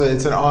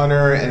It's an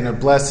honor and a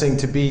blessing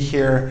to be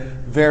here.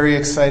 Very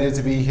excited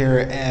to be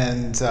here.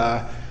 And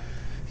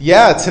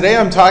today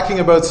I'm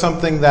talking about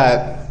something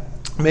that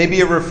may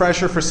be a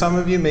refresher for some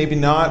of you, maybe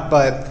not.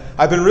 But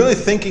I've been really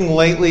thinking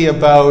lately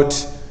about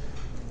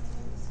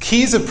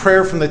keys of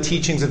prayer from the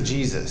teachings of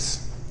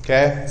Jesus.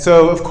 Okay?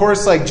 So, of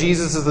course, like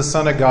Jesus is the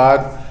Son of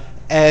God.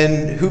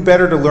 And who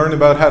better to learn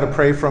about how to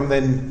pray from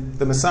than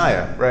the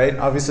Messiah, right?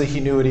 Obviously,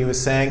 he knew what he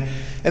was saying.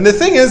 And the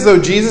thing is, though,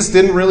 Jesus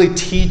didn't really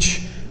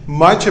teach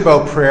much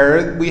about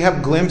prayer. We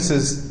have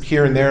glimpses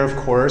here and there, of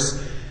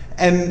course.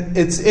 And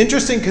it's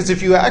interesting because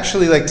if you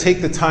actually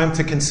take the time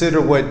to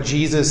consider what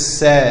Jesus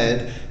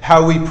said,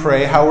 how we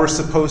pray, how we're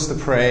supposed to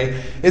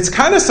pray, it's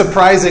kind of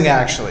surprising,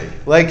 actually.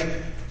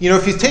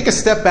 If you take a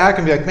step back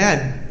and be like,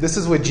 man, this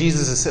is what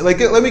Jesus is saying.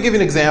 Let me give you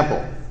an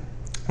example.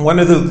 One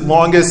of the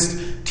longest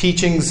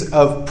teachings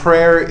of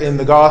prayer in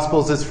the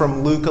Gospels is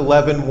from Luke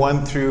 11,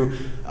 1 through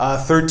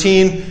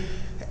 13.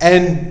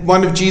 And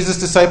one of Jesus'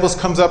 disciples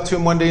comes up to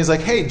him one day. He's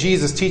like, hey,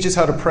 Jesus, teach us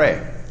how to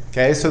pray.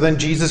 Okay, so then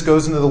Jesus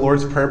goes into the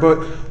Lord's Prayer.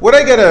 But what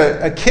I get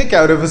a kick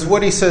out of is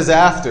what he says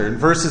after. In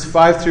verses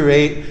 5 through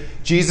 8,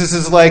 Jesus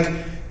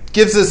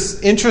gives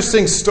this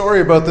interesting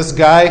story about this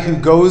guy who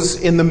goes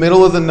in the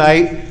middle of the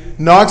night,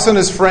 knocks on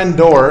his friend's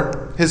door,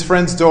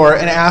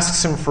 and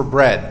asks him for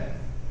bread.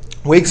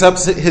 Wakes up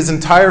his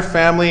entire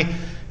family.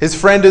 His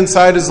friend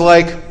inside is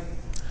like,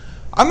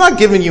 I'm not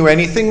giving you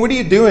anything. What are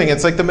you doing?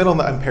 It's like the middle of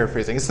the night. I'm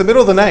paraphrasing. It's the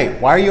middle of the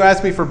night. Why are you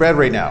asking me for bread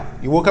right now?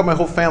 You woke up my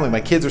whole family.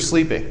 My kids are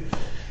sleeping.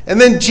 And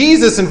then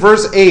Jesus in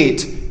verse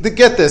 8,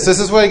 get this. This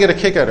is what I get a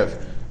kick out of.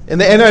 In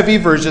the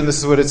NIV version, this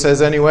is what it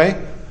says anyway.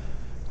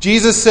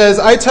 Jesus says,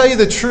 I tell you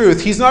the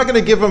truth. He's not going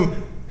to give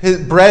him his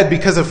bread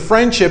because of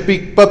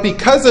friendship, but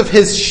because of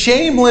his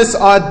shameless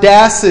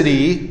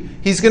audacity,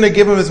 he's going to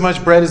give him as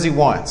much bread as he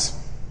wants.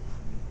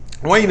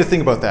 I want you to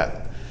think about that.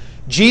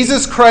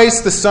 Jesus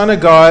Christ, the Son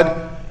of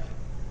God,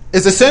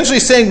 is essentially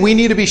saying we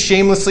need to be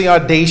shamelessly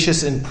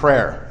audacious in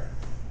prayer.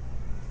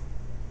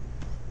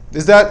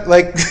 Is that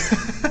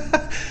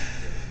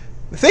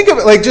think of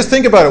it, just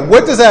think about it.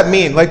 What does that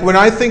mean? When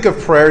I think of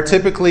prayer,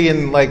 typically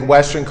in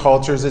Western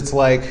cultures, it's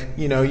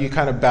you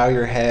kind of bow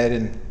your head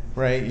and,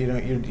 right,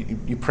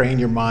 you pray in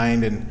your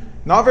mind and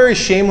not very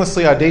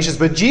shamelessly audacious.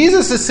 But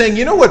Jesus is saying,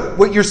 you know what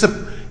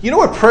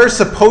prayer's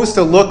supposed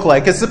to look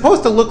like? It's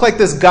supposed to look like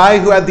this guy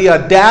who had the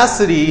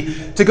audacity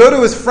to go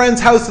to his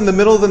friend's house in the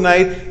middle of the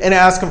night and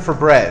ask him for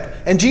bread.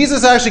 And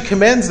Jesus actually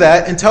commends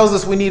that and tells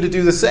us we need to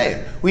do the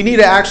same. We need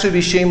to actually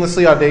be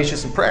shamelessly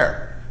audacious in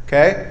prayer.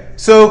 Okay?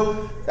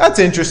 So that's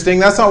interesting.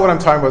 That's not what I'm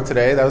talking about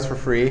today. That was for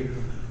free.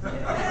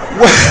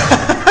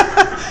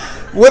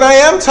 What I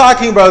am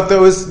talking about,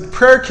 though, is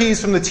prayer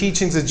keys from the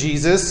teachings of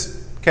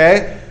Jesus.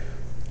 Okay?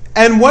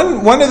 And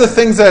one of the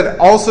things that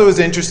also is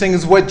interesting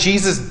is what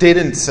Jesus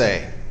didn't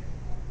say.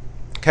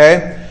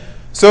 Okay?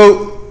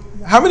 So,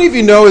 how many of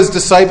you know as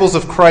disciples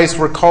of Christ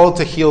we're called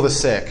to heal the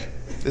sick?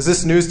 Is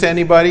this news to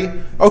anybody?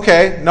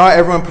 Okay, not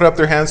everyone put up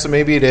their hands, so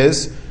maybe it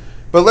is.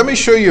 But let me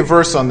show you a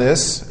verse on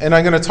this, and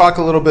I'm going to talk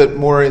a little bit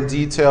more in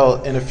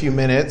detail in a few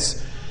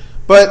minutes.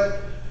 But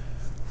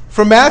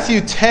from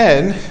Matthew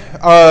 10,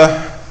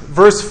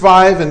 verse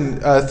 5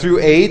 and through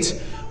 8,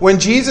 when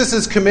Jesus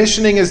is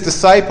commissioning his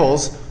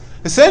disciples,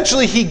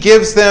 essentially, he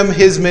gives them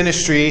his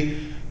ministry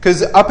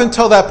because up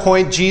until that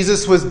point,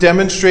 Jesus was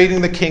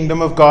demonstrating the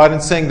kingdom of God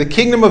and saying the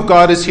kingdom of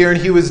God is here,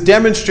 and he was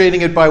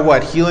demonstrating it by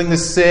what? Healing the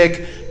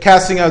sick,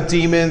 casting out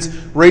demons,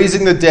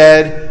 raising the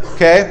dead.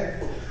 Okay?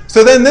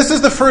 So then this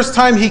is the first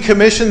time he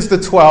commissions the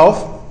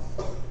 12,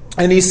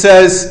 and he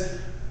says,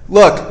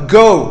 look,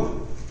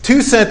 go,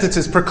 2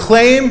 sentences,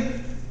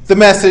 proclaim the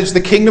message,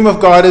 the kingdom of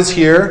God is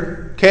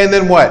here. Okay, and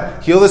then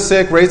what? Heal the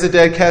sick, raise the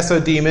dead, cast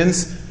out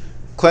demons,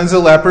 cleanse the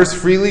lepers,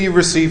 freely you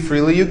receive,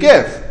 freely you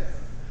give.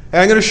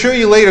 And I'm going to show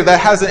you later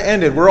that hasn't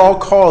ended. We're all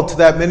called to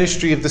that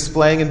ministry of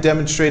displaying and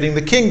demonstrating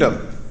the kingdom.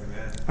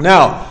 Amen.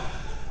 Now,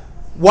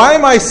 why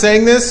am I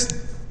saying this?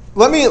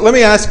 Let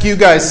me ask you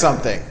guys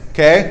something,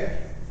 okay?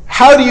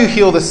 How do you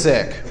heal the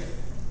sick?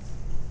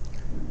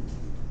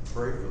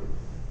 Pray for them.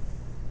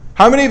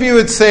 How many of you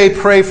would say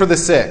pray for the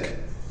sick?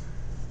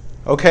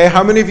 Okay,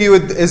 how many of you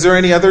is there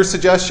any other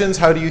suggestions?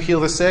 How do you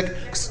heal the sick?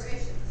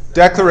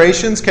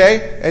 Declarations,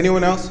 okay?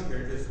 Anyone else?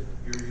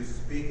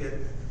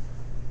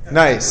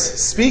 Nice.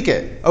 Speak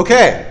it.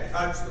 Okay.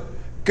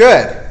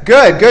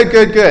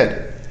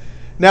 Good.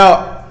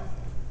 Now,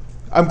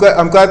 I'm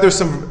glad there's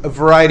some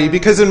variety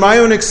because in my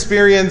own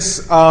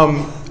experience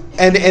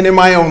and in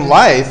my own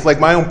life,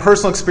 my own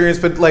personal experience,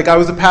 but I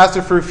was a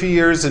pastor for a few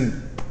years,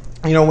 and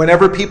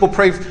whenever people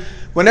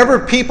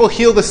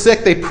heal the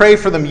sick, they pray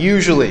for them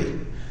usually.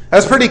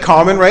 That's pretty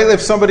common, right? If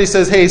somebody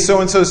says, "Hey,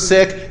 so and so's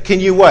sick," can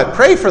you what?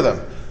 Pray for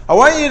them. I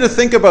want you to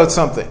think about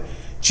something.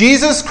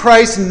 Jesus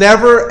Christ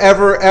never,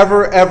 ever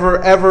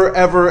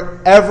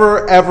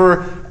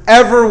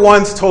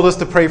once told us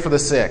to pray for the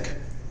sick.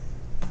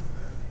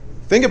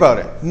 Think about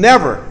it.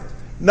 Never.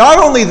 Not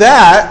only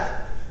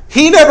that,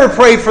 he never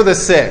prayed for the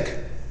sick.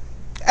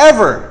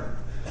 Ever.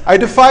 I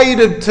defy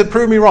you to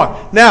prove me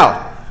wrong.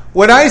 Now,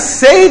 When I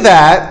say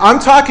that, I'm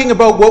talking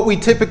about what we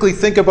typically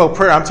think about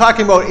prayer. I'm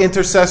talking about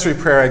intercessory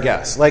prayer, I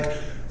guess. Like,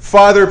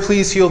 Father,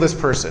 please heal this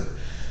person.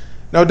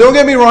 Now, don't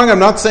get me wrong. I'm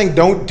not saying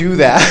don't do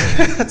that.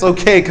 That's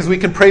okay, because we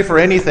can pray for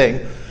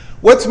anything.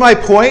 What's my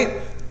point?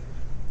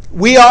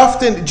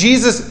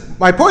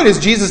 My point is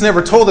Jesus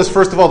never told us,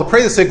 first of all, to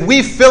pray the sick.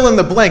 We fill in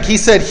the blank. He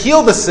said,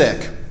 heal the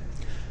sick.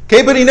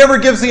 Okay, but he never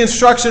gives the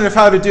instruction of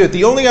how to do it.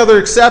 The only other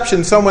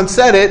exception, someone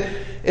said it,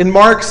 in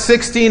Mark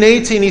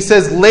 16:18, he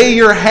says, lay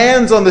your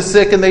hands on the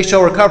sick and they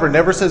shall recover.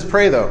 Never says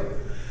pray, though.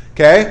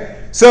 Okay?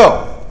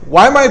 So,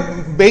 why am I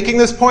making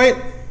this point?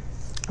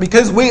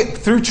 Because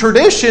through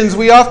traditions,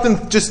 we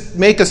often just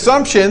make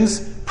assumptions,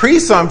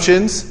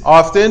 presumptions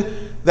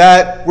often,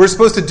 that we're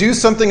supposed to do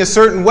something a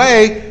certain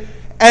way,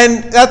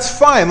 and that's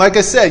fine. Like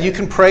I said, you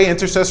can pray.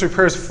 Intercessory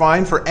prayer is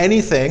fine for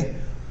anything.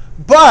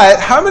 But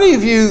how many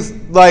of you,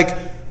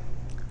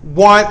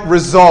 want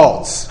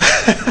results?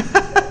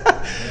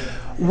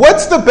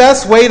 What's the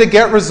best way to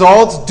get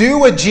results? Do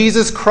what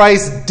Jesus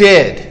Christ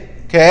did.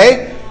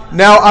 Okay?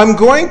 Now, I'm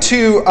going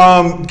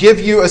to give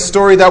you a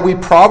story that we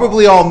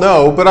probably all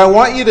know, but I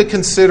want you to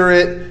consider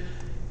it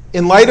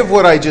in light of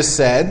what I just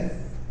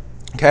said.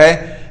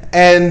 Okay?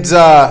 And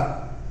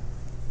I'm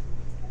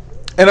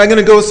going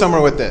to go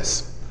somewhere with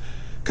this.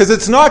 Because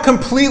it's not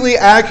completely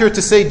accurate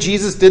to say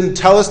Jesus didn't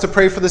tell us to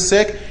pray for the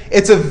sick.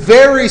 It's a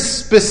very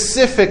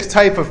specific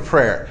type of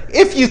prayer,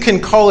 if you can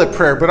call it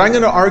prayer. But I'm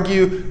going to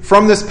argue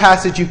from this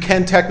passage you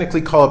can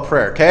technically call it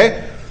prayer,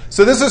 okay?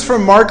 So this is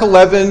from Mark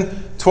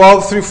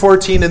 11:12 through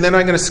 14, and then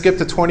I'm going to skip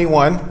to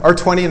 21, or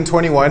 20 and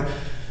 21.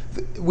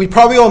 We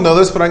probably all know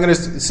this, but I'm going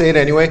to say it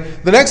anyway.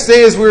 The next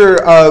day as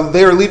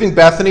they were leaving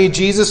Bethany,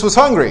 Jesus was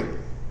hungry.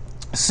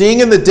 Seeing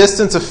in the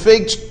distance a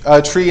fig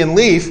tree and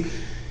leaf,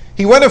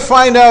 he went to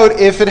find out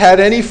if it had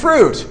any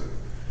fruit.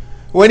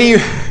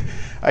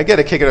 I get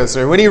a kick out of this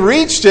story. When he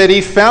reached it,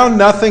 he found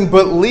nothing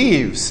but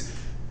leaves.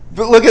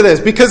 But look at this,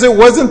 because it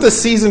wasn't the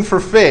season for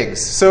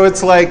figs. So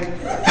it's like,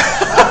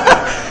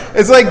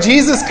 it's like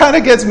Jesus kind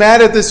of gets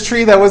mad at this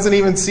tree that wasn't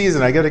even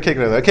seasoned. I get a kick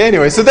out of that. Okay,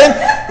 anyway, so then,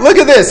 look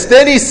at this.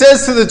 Then he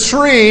says to the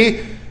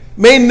tree,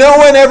 may no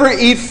one ever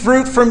eat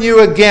fruit from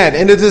you again.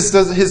 And his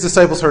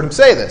disciples heard him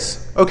say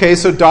this. Okay,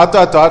 so ...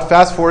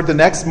 fast forward the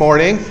next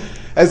morning.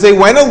 As they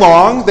went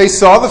along, they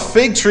saw the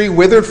fig tree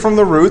withered from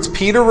the roots.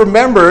 Peter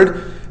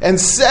remembered and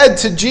said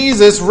to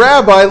Jesus,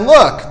 Rabbi,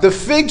 look, the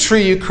fig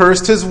tree you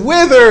cursed has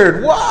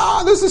withered.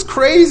 Wow, this is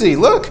crazy.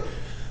 Look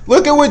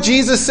at what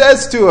Jesus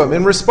says to him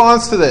in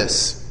response to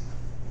this.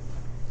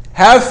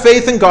 Have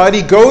faith in God.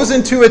 He goes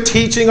into a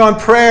teaching on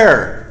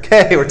prayer.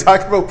 Okay, we're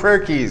talking about prayer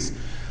keys.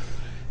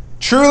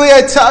 Truly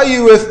I tell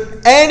you,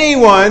 if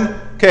anyone...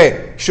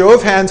 Okay, show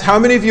of hands, how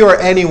many of you are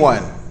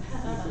anyone?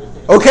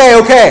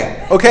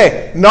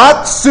 Okay.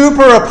 Not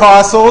super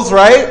apostles,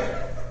 right?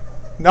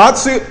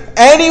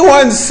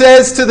 Anyone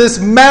says to this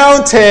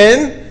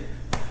mountain,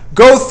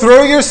 go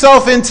throw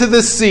yourself into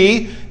the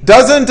sea,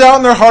 doesn't doubt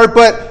in their heart,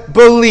 but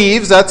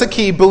believes, that's a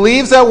key,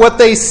 believes that what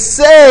they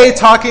say,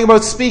 talking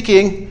about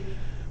speaking,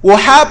 will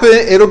happen,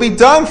 it'll be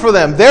done for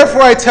them.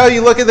 Therefore I tell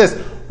you, look at this,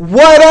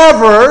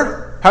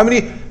 whatever, how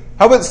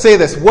about say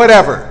this,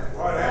 whatever.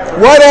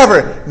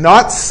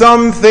 Not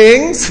some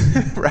things,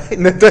 right?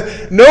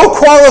 No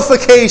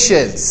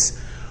qualifications.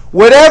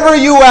 Whatever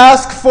you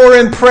ask for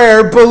in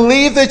prayer,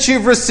 believe that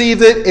you've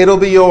received it, it'll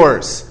be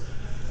yours.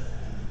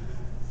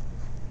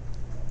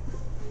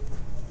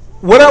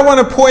 What I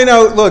want to point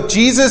out, look,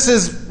 Jesus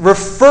is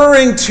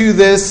referring to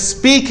this,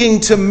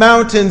 speaking to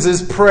mountains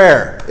as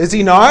prayer. Is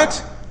he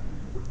not?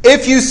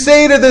 If you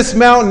say to this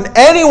mountain,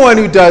 anyone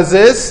who does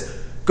this,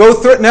 go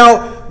through it.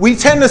 Now, we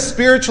tend to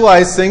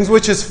spiritualize things,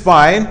 which is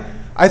fine.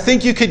 I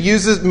think you could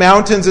use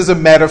mountains as a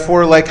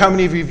metaphor. Like, how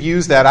many of you have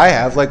used that? I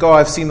have. Like,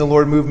 I've seen the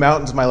Lord move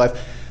mountains in my life.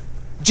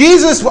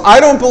 Jesus, I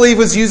don't believe,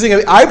 was using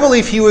it. I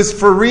believe he was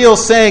for real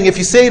saying, if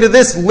you say to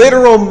this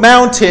literal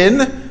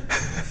mountain,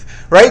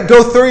 right,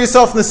 go throw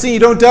yourself in the sea, you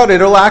don't doubt it,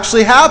 it'll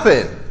actually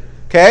happen.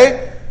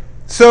 Okay?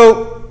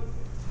 So,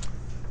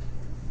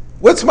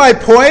 what's my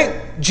point?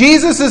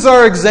 Jesus is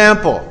our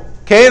example.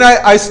 Okay, and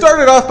I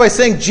started off by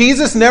saying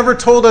Jesus never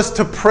told us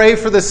to pray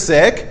for the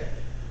sick,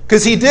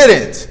 because he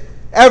didn't.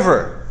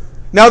 Ever.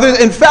 Now,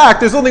 in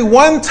fact, there's only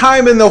one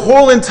time in the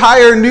whole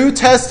entire New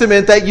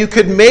Testament that you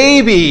could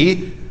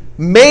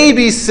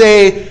maybe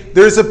say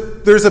there's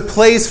a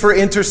place for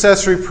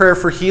intercessory prayer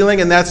for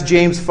healing, and that's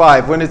James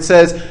 5, when it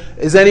says,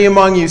 is any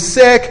among you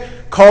sick?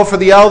 Call for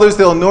the elders,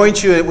 they'll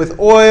anoint you with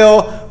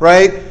oil,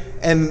 right?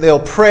 And they'll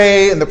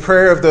pray, and the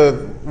prayer of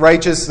the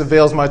righteous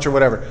avails much, or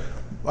whatever.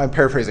 I'm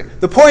paraphrasing.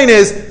 The point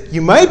is,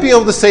 you might be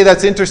able to say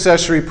that's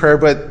intercessory prayer,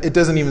 but it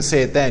doesn't even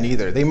say it then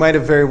either. They might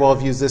have very well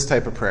have used this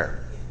type of prayer.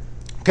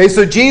 Okay,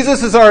 so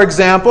Jesus is our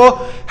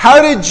example.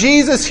 How did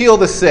Jesus heal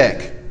the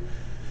sick?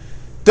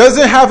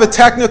 Doesn't have a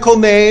technical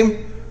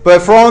name,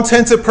 but for all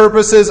intents and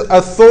purposes,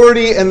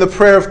 authority in the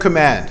prayer of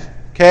command.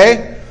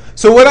 Okay?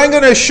 So what I'm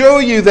going to show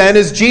you then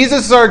is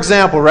Jesus is our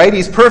example, right?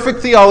 He's perfect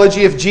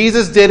theology. If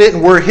Jesus did it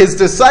and we're his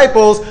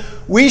disciples,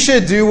 we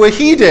should do what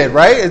he did,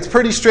 right? It's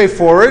pretty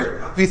straightforward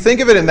if you think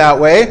of it in that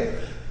way.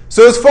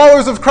 So as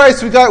followers of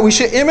Christ, we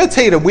should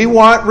imitate him. We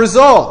want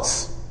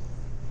results.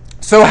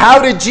 So how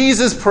did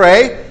Jesus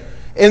pray?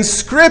 In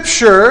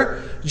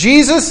Scripture,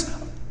 Jesus'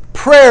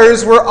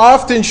 prayers were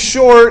often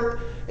short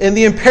in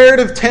the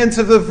imperative tense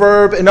of the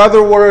verb, in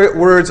other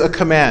words, a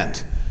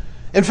command.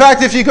 In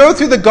fact, if you go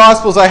through the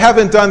Gospels, I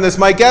haven't done this,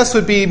 my guess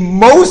would be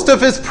most of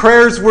his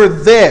prayers were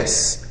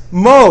this.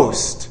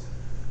 Most.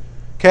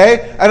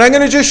 Okay? And I'm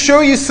going to just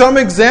show you some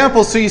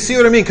examples so you see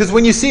what I mean. Because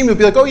when you see him, you'll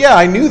be like, oh yeah,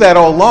 I knew that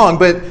all along,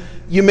 but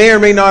you may or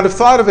may not have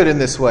thought of it in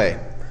this way.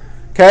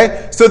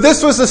 Okay? So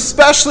this was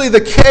especially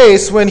the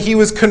case when he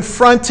was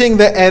confronting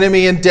the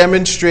enemy and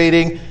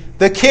demonstrating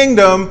the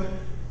kingdom.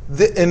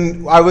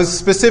 And I was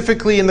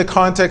specifically in the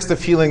context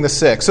of healing the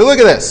sick. So look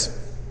at this.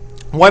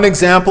 One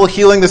example,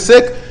 healing the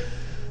sick.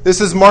 This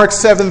is Mark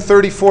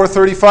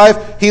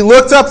 7:34-35. He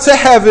looked up to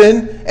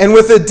heaven and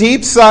with a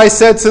deep sigh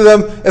said to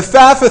them,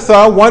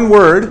 Ephphatha, one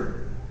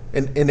word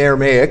in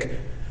Aramaic,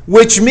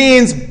 which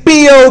means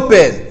be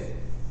open.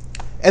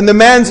 And the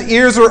man's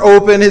ears were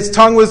open, his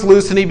tongue was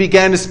loose, and he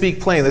began to speak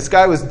plain. This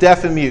guy was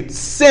deaf and mute.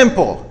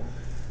 Simple.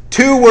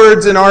 2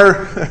 words in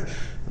our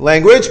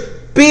language.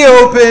 Be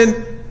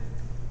open,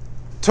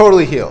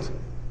 totally healed.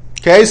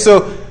 Okay,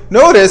 so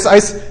notice,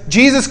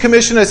 Jesus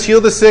commissioned us, heal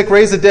the sick,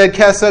 raise the dead,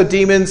 cast out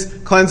demons,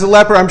 cleanse the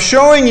leper. I'm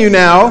showing you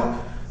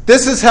now,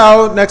 this is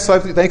how, next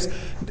slide please, thanks.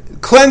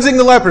 Cleansing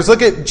the lepers.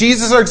 Look at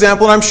Jesus, our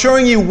example, and I'm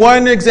showing you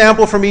one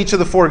example from each of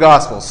the 4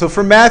 Gospels. So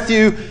from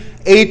Matthew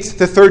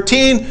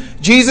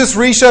 8-13, Jesus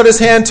reached out his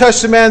hand,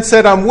 touched the man,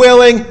 said, I'm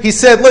willing. He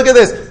said, look at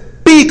this,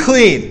 be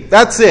clean.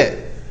 That's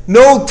it.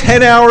 No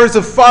 10 hours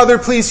of, Father,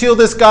 please heal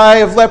this guy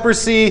of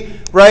leprosy,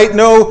 right?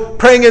 No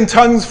praying in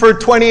tongues for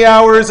 20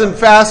 hours and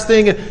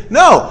fasting.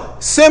 No,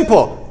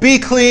 simple. Be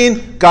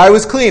clean. Guy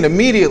was clean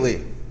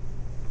immediately.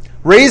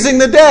 Raising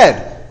the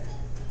dead.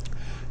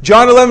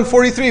 John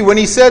 11:43, when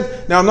he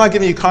said, now I'm not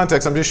giving you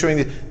context, I'm just showing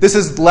you, this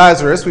is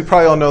Lazarus. We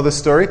probably all know this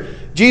story.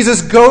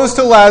 Jesus goes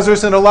to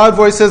Lazarus and a loud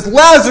voice says,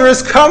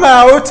 Lazarus, come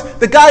out.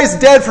 The guy's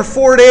dead for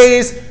 4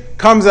 days.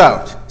 Comes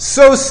out.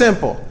 So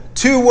simple.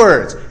 2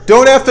 words.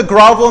 Don't have to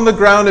grovel on the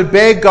ground and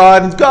beg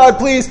God, and God,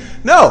 please.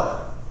 No.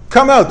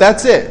 Come out.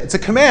 That's it. It's a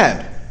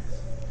command.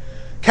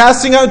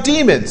 Casting out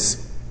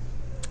demons.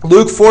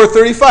 Luke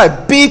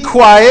 4:35. Be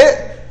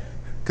quiet.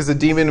 Because the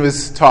demon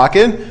was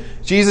talking.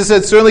 Jesus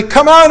said, certainly,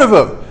 come out of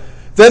him.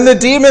 Then the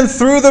demon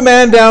threw the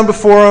man down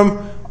before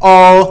them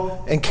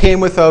all and came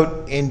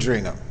without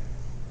injuring him.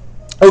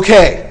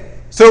 Okay.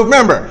 So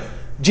remember,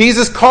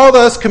 Jesus called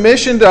us,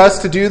 commissioned us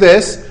to do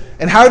this.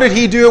 And how did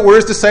he do it? We're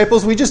his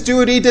disciples. We just do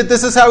what he did.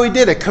 This is how he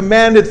did it.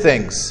 Commanded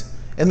things.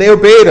 And they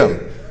obeyed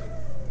him.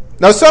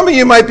 Now some of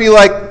you might be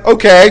like,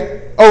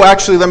 okay. Oh,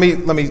 actually, let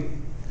me.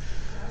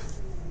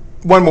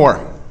 One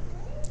more.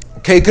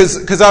 Okay,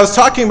 because I was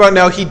talking about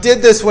now, he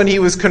did this when he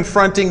was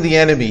confronting the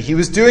enemy. He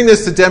was doing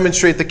this to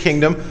demonstrate the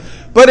kingdom.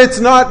 But it's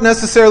not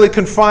necessarily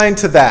confined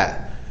to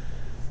that.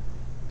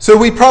 So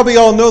we probably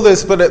all know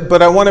this,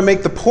 but I want to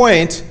make the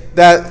point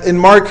that in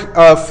Mark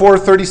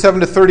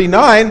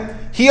 4:37-39,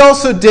 he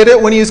also did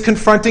it when he was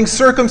confronting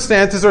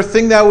circumstances or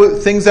things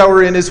that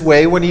were in his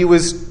way when he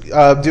was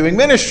doing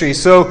ministry.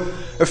 So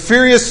a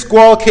furious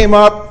squall came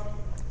up.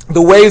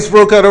 The waves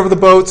broke out over the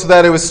boat so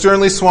that it was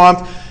sternly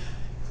swamped.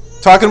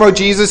 Talking about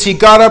Jesus, he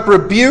got up,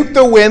 rebuked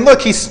the wind.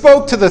 Look, he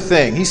spoke to the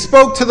thing. He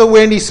spoke to the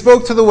wind. He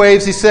spoke to the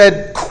waves. He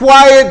said,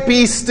 quiet,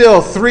 be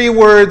still. 3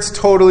 words,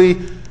 totally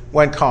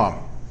went calm.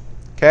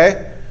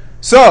 Okay?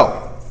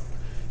 So,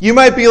 you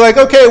might be like,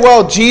 okay,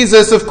 well,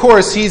 Jesus, of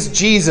course, he's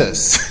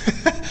Jesus.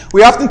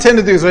 We often tend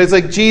to do this, right? It's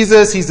like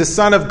Jesus, he's the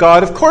Son of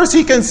God. Of course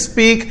he can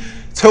speak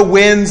to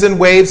winds and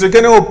waves. They're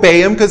going to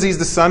obey him because he's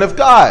the Son of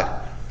God.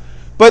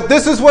 But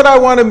this is what I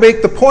want to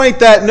make the point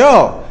that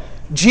no,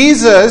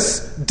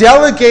 Jesus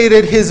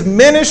delegated his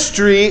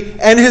ministry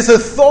and his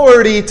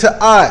authority to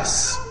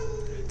us,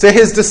 to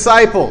his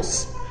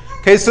disciples.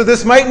 Okay, so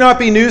this might not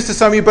be news to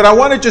some of you, but I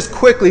want to just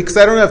quickly, because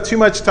I don't have too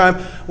much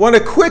time, want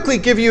to quickly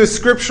give you a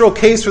scriptural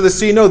case for this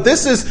so you know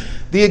this is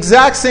the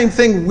exact same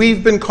thing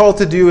we've been called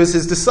to do as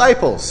his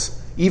disciples,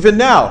 even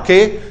now,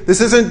 okay?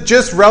 This isn't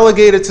just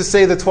relegated to,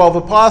 say, the 12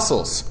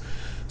 apostles.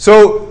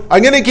 So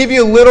I'm going to give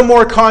you a little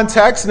more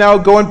context now,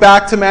 going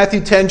back to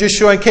Matthew 10, just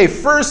showing, okay,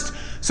 first,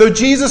 so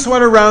Jesus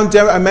went around,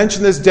 I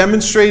mentioned this,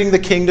 demonstrating the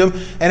kingdom.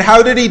 And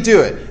how did he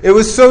do it? It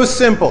was so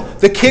simple.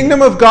 The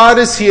kingdom of God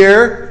is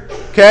here.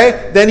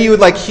 Okay? Then he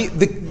would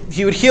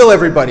he would heal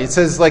everybody. It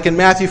says like in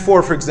Matthew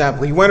 4, for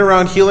example. He went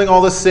around healing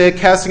all the sick,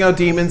 casting out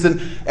demons,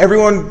 and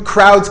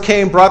crowds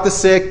came, brought the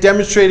sick,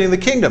 demonstrating the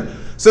kingdom.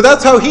 So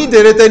that's how he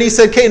did it. Then he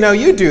said, okay, now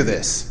you do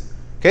this.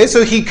 Okay?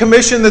 So he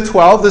commissioned the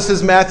 12. This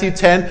is Matthew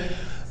 10.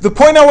 The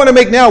point I want to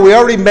make now, we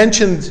already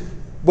mentioned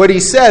what he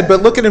said,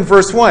 but look at in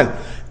verse 1.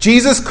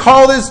 Jesus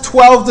called his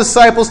 12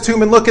 disciples to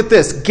him, and look at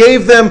this,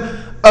 gave them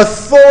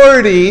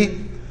authority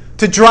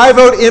to drive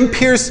out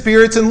impure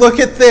spirits, and look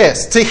at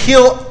this, to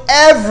heal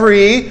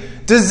every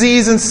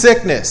disease and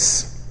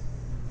sickness.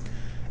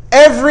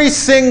 Every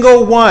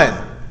single one.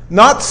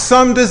 Not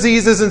some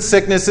diseases and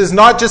sicknesses,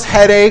 not just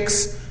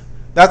headaches.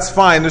 That's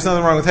fine, there's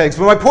nothing wrong with headaches.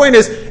 But my point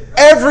is,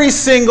 Every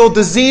single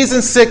disease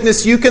and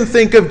sickness you can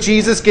think of,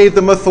 Jesus gave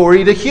them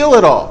authority to heal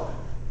it all.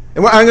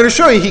 And I'm going to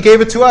show you, he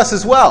gave it to us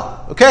as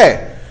well.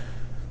 Okay,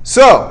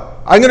 so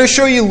I'm going to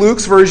show you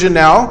Luke's version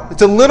now.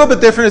 It's a little bit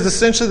different, it's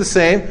essentially the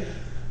same.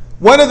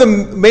 One of the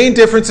main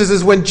differences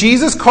is when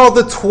Jesus called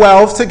the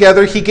 12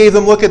 together, he gave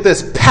them, look at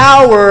this,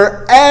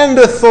 power and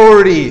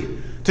authority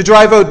to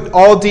drive out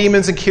all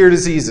demons and cure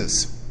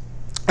diseases.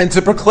 And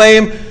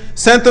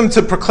sent them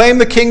to proclaim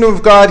the kingdom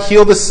of God,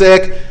 heal the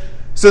sick.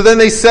 So then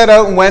they set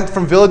out and went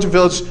from village to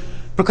village,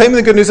 proclaiming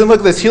the good news. And look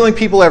at this, healing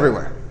people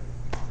everywhere.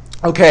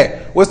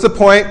 Okay, what's the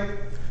point?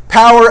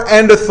 Power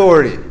and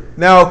authority.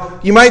 Now,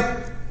 you might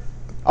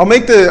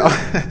be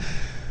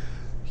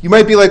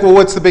like, well,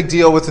 what's the big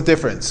deal? What's the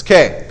difference?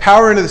 Okay,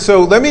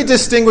 so let me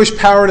distinguish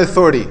power and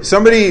authority.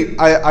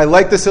 I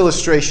like this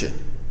illustration.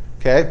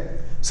 Okay,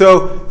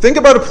 so think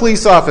about a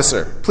police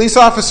officer. Police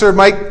officer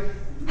might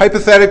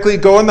hypothetically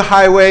go on the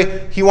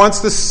highway. He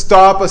wants to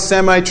stop a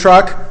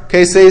semi-truck.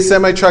 Okay, say a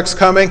semi-truck's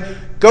coming.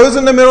 Goes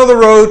in the middle of the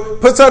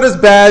road, puts out his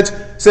badge,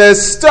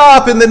 says,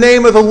 stop in the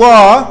name of the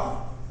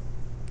law.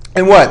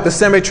 And what? The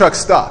semi-truck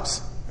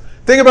stops.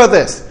 Think about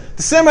this.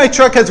 The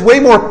semi-truck has way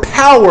more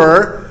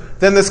power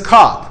than this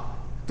cop.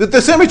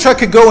 The semi-truck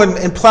could go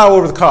and plow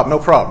over the cop, no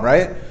problem,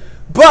 right?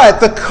 But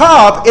the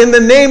cop, in the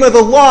name of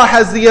the law,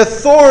 has the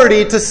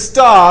authority to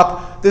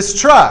stop this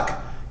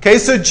truck. Okay,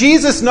 so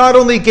Jesus not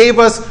only gave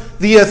us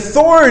the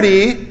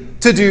authority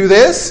to do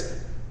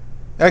this,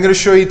 I'm going to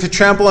show you, to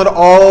trample on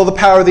all the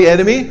power of the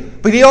enemy,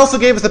 but he also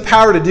gave us the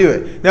power to do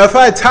it. Now, if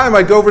I had time,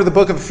 I'd go over to the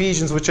book of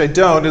Ephesians, which I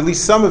don't, at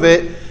least some of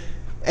it,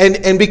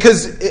 and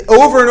because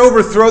over and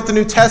over throughout the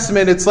New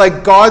Testament, it's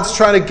like God's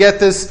trying to get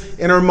this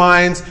in our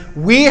minds.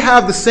 We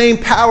have the same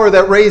power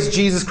that raised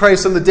Jesus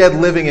Christ from the dead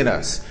living in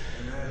us.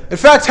 In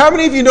fact, how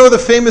many of you know the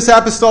famous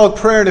apostolic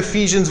prayer in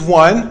Ephesians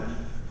 1?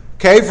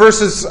 Okay,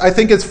 verses, I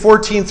think it's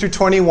 14 through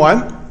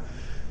 21.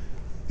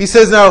 He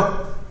says,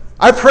 now,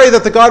 I pray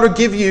that the God would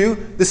give you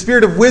the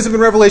spirit of wisdom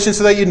and revelation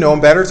so that you know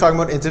him better, talking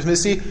about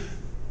intimacy,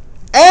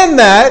 and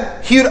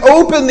that he would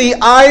open the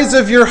eyes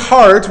of your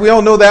heart. We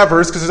all know that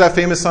verse because there's that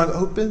famous song,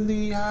 open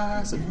the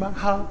eyes of my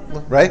heart,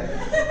 right?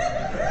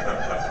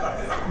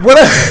 What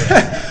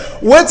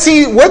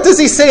does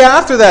he say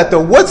after that,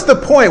 though? What's the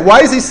point?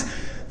 Why is he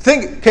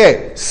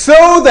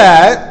so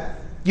that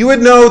you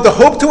would know the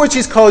hope to which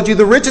he's called you,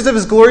 the riches of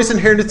his glorious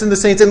inheritance in the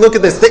saints. And look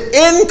at this,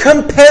 the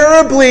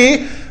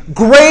incomparably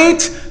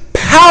great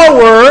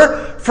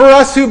power for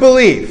us who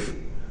believe.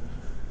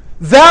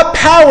 That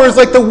power is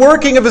like the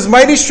working of his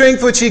mighty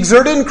strength, which he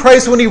exerted in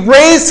Christ when he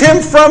raised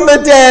him from the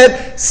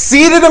dead,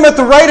 seated him at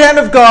the right hand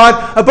of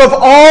God, above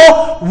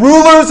all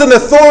rulers and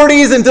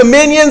authorities and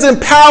dominions and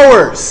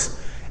powers,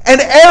 and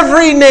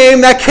every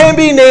name that can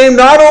be named,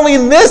 not only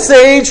in this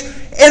age,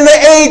 in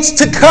the age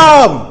to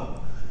come.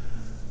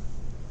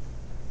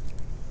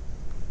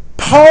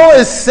 Paul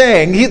is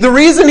saying, the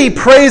reason he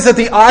prays that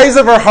the eyes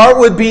of our heart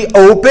would be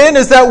open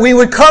is that we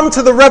would come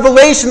to the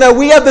revelation that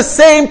we have the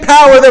same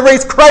power that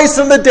raised Christ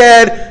from the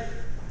dead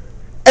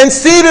and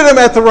seated him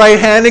at the right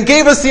hand and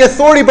gave us the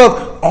authority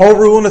above all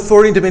rule and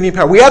authority and dominion and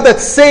power. We have that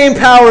same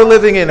power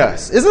living in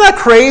us. Isn't that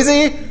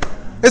crazy?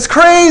 It's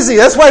crazy.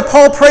 That's why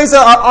Paul prays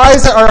that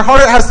our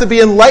heart has to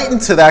be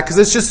enlightened to that, because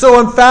it's just so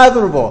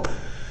unfathomable.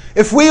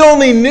 If we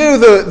only knew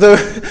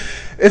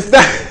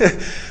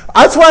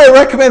that's why I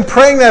recommend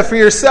praying that for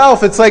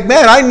yourself. It's like,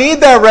 man, I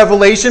need that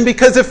revelation,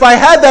 because if I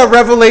had that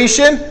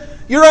revelation,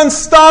 you're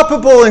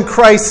unstoppable in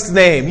Christ's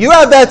name. You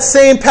have that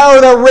same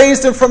power that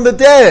raised him from the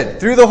dead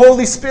through the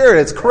Holy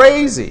Spirit. It's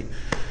crazy.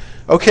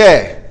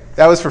 Okay,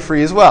 that was for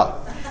free as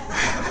well.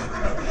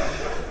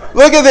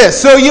 Look at this.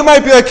 So you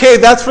might be like, okay,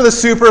 that's for the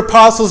super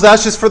apostles.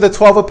 That's just for the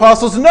 12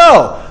 apostles.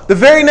 No. The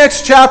very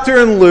next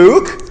chapter in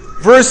Luke,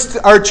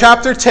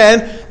 chapter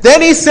 10,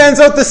 then he sends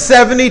out the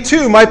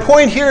 72. My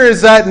point here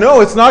is that, no,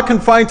 it's not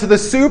confined to the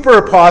super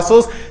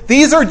apostles.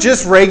 These are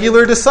just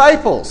regular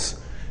disciples.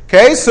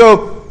 Okay,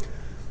 so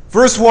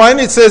verse 1,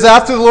 it says,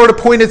 after the Lord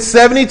appointed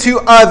 72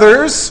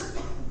 others,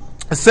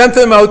 sent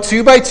them out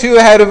 2 by 2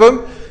 ahead of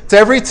him to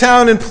every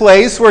town and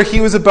place where he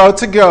was about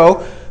to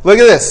go. Look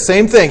at this,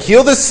 same thing.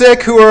 Heal the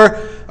sick who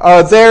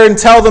are there and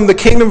tell them the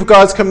kingdom of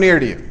God's come near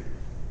to you.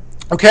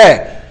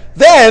 Okay,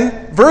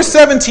 then, verse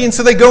 17,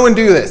 so they go and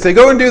do this. They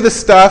go and do this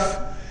stuff,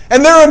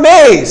 and they're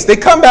amazed. They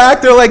come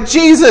back, they're like,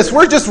 Jesus,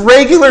 we're just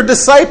regular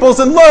disciples,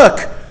 and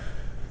look.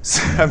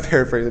 I'm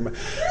paraphrasing.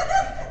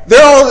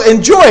 They're all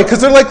in joy,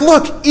 because they're like,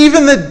 look,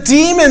 even the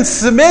demons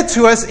submit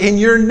to us in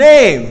your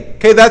name.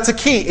 Okay, that's a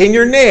key, in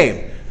your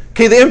name.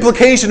 Okay, the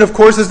implication, of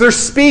course, is they're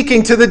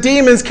speaking to the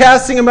demons,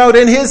 casting them out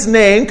in his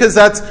name, because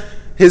that's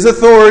his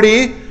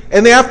authority,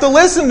 and they have to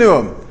listen to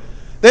him.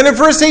 Then in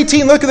verse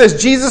 18, look at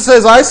this. Jesus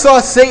says, I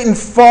saw Satan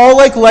fall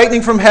like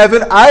lightning from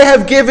heaven. I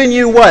have given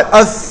you what?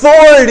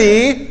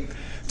 Authority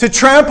to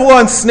trample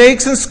on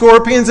snakes and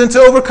scorpions and to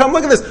overcome.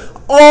 Look at this.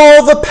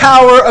 All the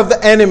power of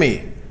the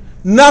enemy.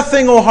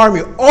 Nothing will harm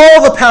you.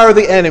 All the power of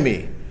the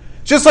enemy.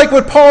 Just like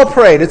what Paul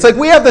prayed. It's like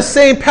we have the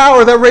same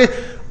power that raised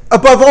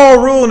above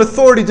all rule and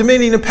authority,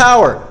 dominion and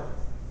power.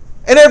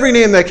 And every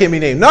name that can be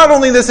named. Not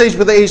only in this age,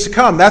 but the age to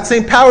come. That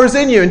same power is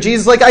in you. And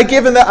Jesus is like, I've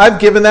given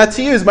that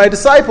to you as my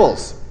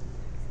disciples.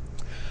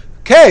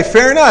 Okay,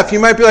 fair enough. You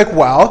might be like,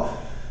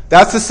 well,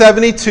 that's the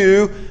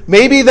 72.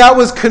 Maybe that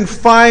was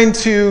confined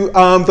to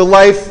the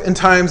life and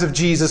times of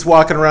Jesus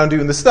walking around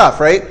doing the stuff,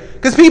 right?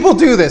 Because people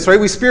do this, right?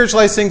 We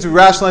spiritualize things, we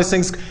rationalize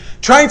things,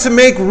 trying to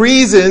make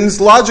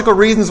reasons, logical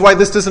reasons why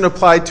this doesn't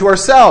apply to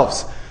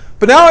ourselves.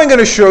 But now I'm going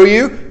to show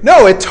you,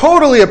 no, it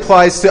totally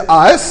applies to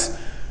us.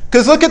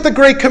 Because look at the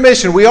Great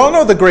Commission. We all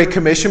know the Great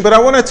Commission, but I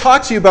want to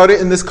talk to you about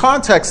it in this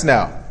context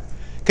now.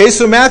 Okay,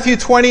 so Matthew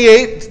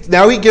 28,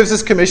 now he gives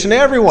this commission to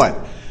everyone.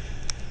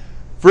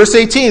 Verse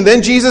 18,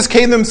 then Jesus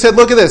came to them and said,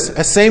 look at this,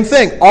 same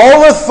thing.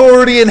 All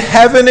authority in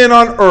heaven and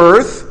on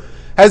earth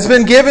has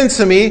been given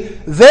to me.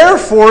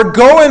 Therefore,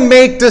 go and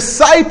make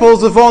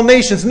disciples of all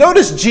nations.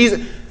 Notice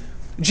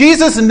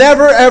Jesus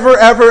never,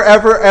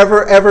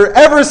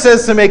 ever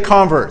says to make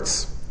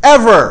converts.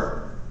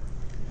 Ever.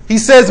 He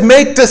says,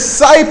 make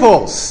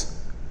disciples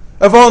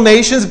of all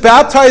nations,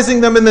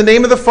 baptizing them in the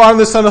name of the Father,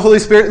 the Son, and the Holy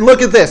Spirit. And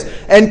look at this.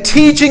 And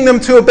teaching them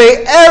to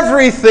obey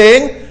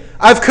everything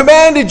I've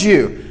commanded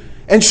you.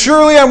 And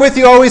surely I'm with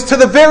you always to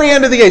the very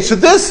end of the age. So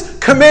this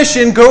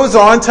commission goes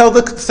on till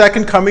the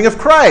second coming of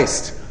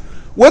Christ.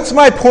 What's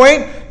my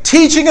point?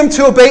 Teaching them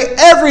to obey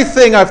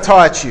everything I've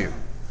taught you.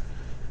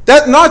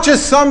 That not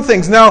just some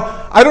things.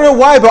 Now, I don't know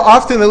why, but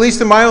often, at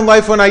least in my own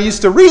life, when I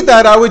used to read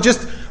that, I would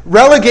just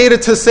relegate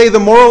it to, say, the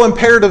moral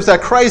imperatives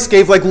that Christ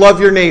gave, like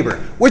love your neighbor,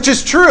 which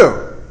is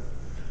true.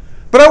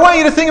 But I want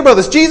you to think about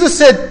this. Jesus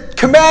said,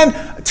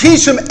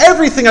 teach them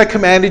everything I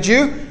commanded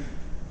you.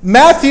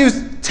 Matthew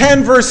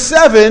 10, verse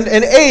 7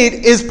 and 8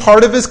 is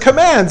part of his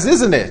commands,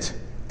 isn't it?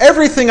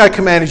 Everything I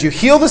commanded you.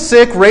 Heal the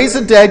sick, raise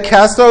the dead,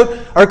 cast out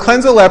or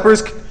cleanse the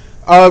lepers,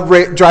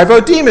 drive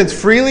out demons.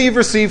 Freely you've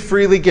received,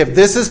 freely give.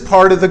 This is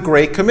part of the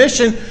Great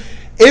Commission.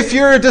 If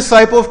you're a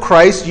disciple of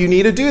Christ, you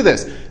need to do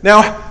this.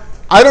 Now,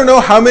 I don't know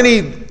how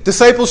many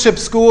discipleship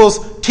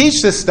schools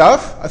teach this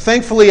stuff.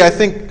 Thankfully, I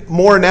think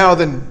more now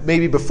than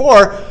maybe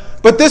before.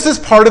 But this is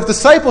part of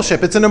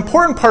discipleship. It's an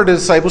important part of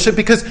discipleship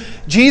because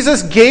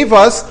Jesus gave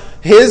us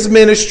his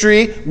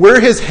ministry. We're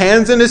his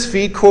hands and his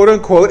feet, quote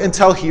unquote,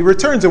 until he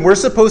returns. And we're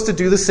supposed to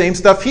do the same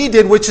stuff he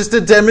did, which is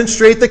to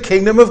demonstrate the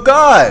kingdom of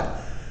God.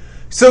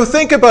 So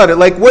think about it.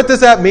 Like, what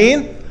does that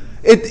mean?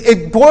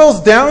 It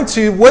boils down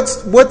to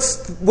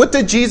what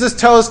did Jesus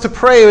tell us to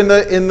pray in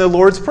the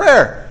Lord's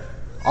Prayer?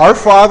 Our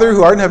Father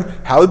who art in heaven,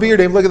 hallowed be your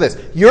name. Look at this.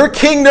 Your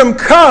kingdom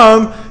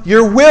come,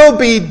 your will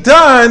be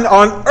done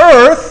on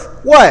earth,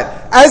 what?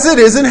 As it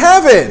is in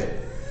heaven.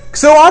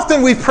 So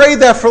often we've prayed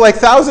that for like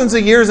thousands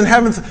of years and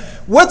haven't.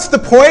 What's the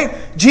point?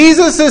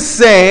 Jesus is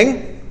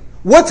saying,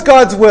 what's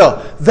God's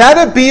will?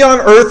 That it be on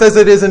earth as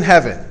it is in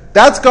heaven.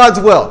 That's God's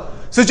will.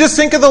 So just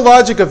think of the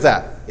logic of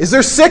that. Is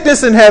there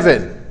sickness in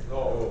heaven?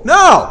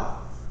 No.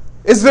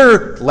 Is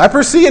there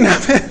leprosy in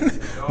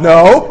heaven?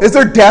 No. Is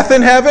there death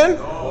in heaven?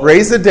 No.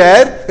 Raise the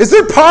dead? Is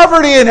there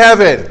poverty in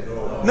heaven?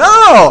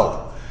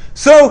 No.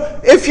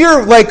 So if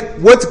you're like,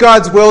 what's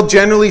God's will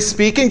generally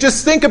speaking,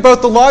 just think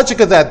about the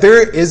logic of that.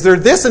 Is there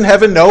this in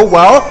heaven? No.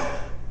 Well,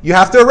 you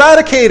have to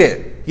eradicate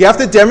it. You have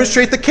to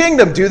demonstrate the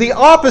kingdom. Do the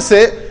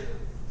opposite.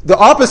 The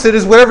opposite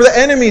is whatever the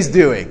enemy's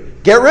doing.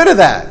 Get rid of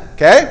that.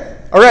 Okay?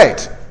 All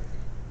right.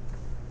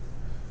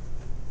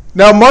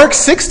 Now, Mark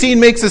 16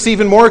 makes this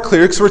even more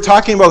clear because we're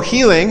talking about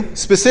healing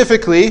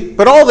specifically,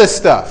 but all this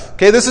stuff.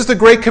 Okay, this is the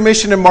Great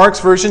Commission in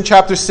Mark's version,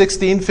 chapter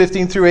 16,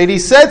 15 through 8. He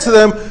said to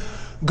them,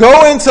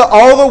 go into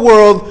all the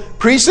world,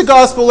 preach the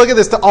gospel, look at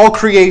this, to all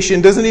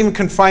creation. Doesn't even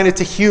confine it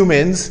to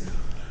humans,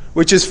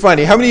 which is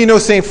funny. How many of you know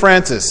St.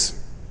 Francis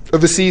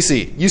of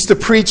Assisi? Used to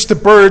preach to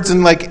birds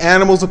and like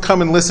animals would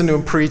come and listen to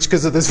him preach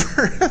because of this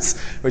verse,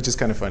 which is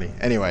kind of funny.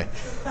 Anyway,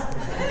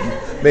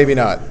 maybe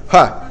not.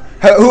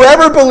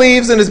 Whoever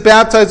believes and is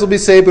baptized will be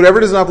saved, but whoever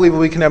does not believe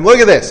will be condemned. Look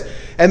at this.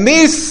 And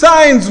these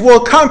signs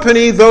will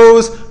accompany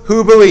those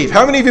who believe.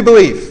 How many of you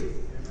believe?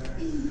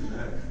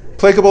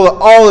 Applicable to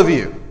all of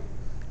you.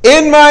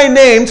 In my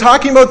name,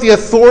 talking about the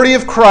authority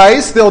of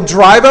Christ, they'll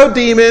drive out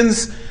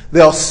demons,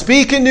 they'll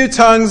speak in new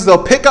tongues,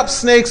 they'll pick up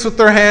snakes with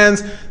their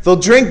hands, they'll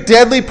drink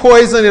deadly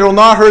poison, it will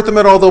not hurt them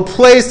at all, they'll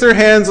place their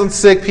hands on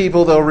sick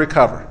people, they'll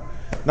recover.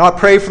 Not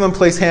pray for them,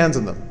 place hands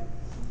on them.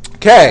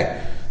 Okay.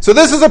 So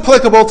this is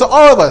applicable to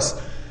all of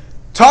us.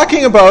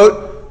 Talking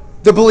about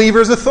the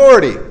believer's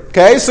authority.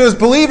 Okay, so as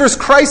believers,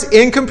 Christ's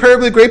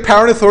incomparably great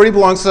power and authority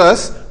belongs to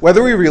us,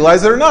 whether we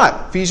realize it or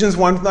not. Ephesians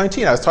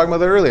 1:19, I was talking about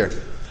that earlier.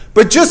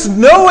 But just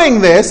knowing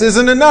this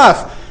isn't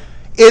enough.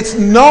 It's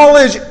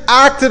knowledge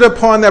acted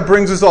upon that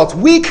brings results.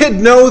 We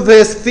could know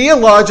this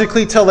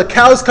theologically till the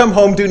cows come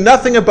home, do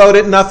nothing about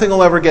it, nothing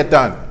will ever get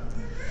done.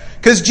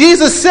 Because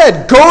Jesus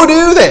said, go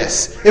do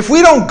this. If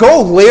we don't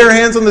go lay our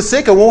hands on the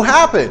sick, it won't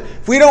happen.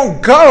 If we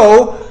don't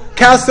go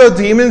cast out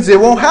demons, it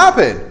won't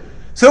happen.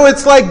 So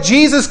it's like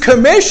Jesus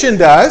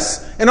commissioned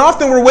us, and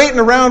often we're waiting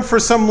around for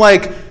some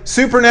like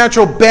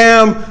supernatural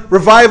bam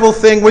revival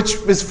thing, which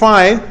is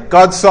fine.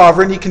 God's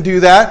sovereign, he can do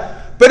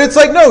that. But it's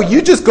like, no,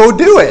 you just go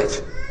do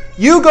it.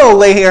 You go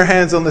lay your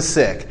hands on the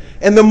sick.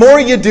 And the more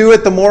you do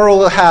it, the more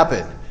will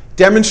happen.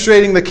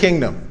 Demonstrating the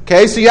kingdom.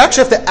 Okay, so you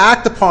actually have to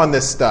act upon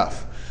this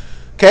stuff.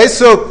 Okay,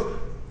 so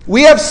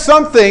we have to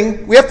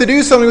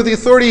do something with the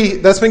authority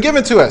that's been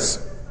given to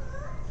us.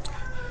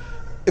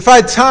 If I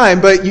had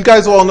time, but you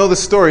guys will all know the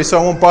story, so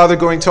I won't bother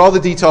going to all the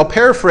detail. I'll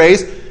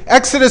paraphrase.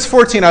 Exodus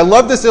 14. I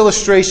love this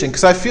illustration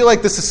because I feel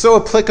like this is so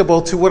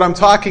applicable to what I'm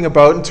talking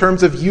about in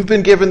terms of you've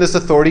been given this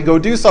authority, go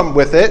do something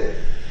with it.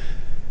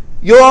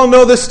 You'll all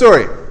know this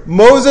story.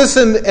 Moses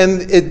and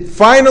it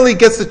finally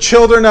gets the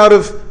children out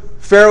of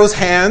Pharaoh's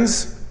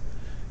hands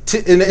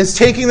and is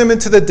taking them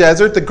into the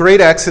desert, the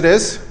great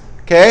Exodus.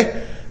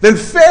 Okay? Then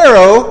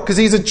Pharaoh, because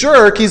he's a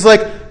jerk, he's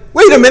like,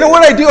 wait a minute,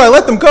 what do? I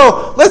let them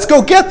go. Let's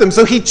go get them.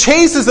 So he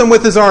chases them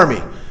with his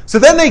army. So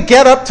then they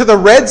get up to the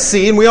Red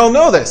Sea, and we all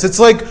know this. It's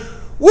like,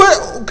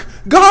 what?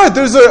 God,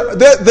 there's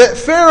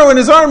the Pharaoh and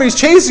his army is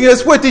chasing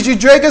us. What, did you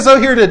drag us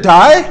out here to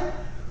die?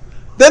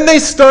 Then they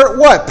start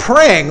what?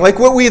 Praying. Like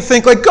what we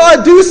think, like,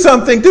 God, do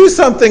something, do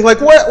something.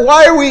 Like,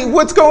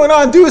 what's going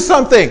on? Do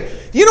something.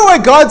 You know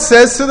what God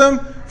says to them?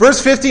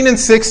 Verse 15 and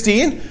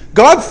 16.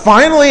 God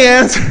finally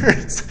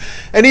answers.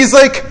 And he's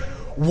like,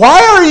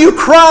 why are you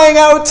crying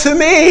out to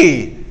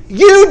me?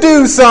 You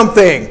do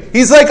something.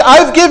 He's like,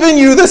 I've given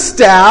you the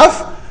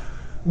staff.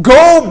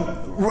 Go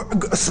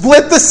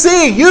split the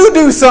sea. You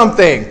do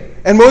something.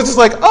 And Moses is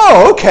like,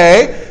 oh,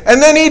 okay.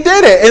 And then he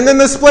did it. And then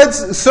the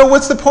splits. So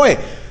what's the point?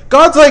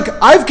 God's like,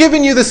 I've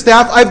given you the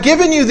staff. I've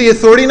given you the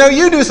authority. Now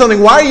you do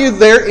something. Why are you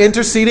there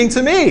interceding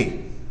to me?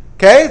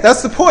 Okay?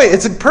 That's the point.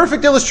 It's a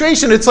perfect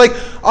illustration. It's like,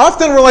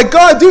 often we're like,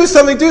 God, do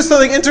something,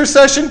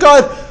 intercession,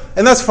 God.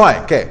 And that's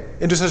fine. Okay.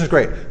 Intercession is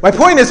great. My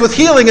point is with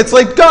healing, it's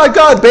like,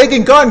 God,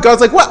 begging God. And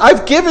God's like, what?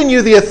 I've given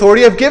you the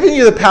authority. I've given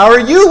you the power.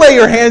 You lay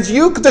your hands.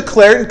 You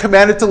declare it and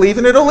command it to leave,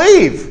 and it'll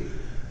leave.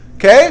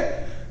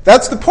 Okay?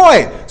 That's the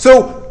point.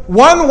 So,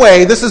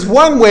 this is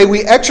one way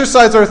we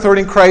exercise our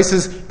authority in Christ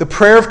is the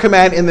prayer of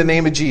command in the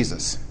name of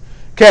Jesus.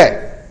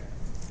 Okay.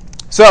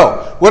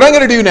 So, what I'm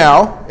going to do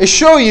now is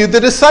show you the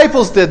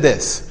disciples did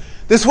this.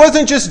 This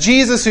wasn't just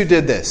Jesus who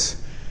did this.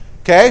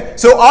 Okay?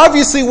 So,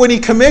 obviously, when he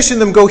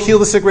commissioned them, go heal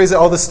the sick, raise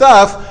all the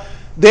stuff,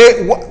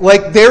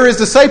 they're his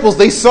disciples.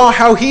 They saw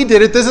how he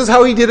did it. This is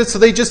how he did it, so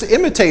they just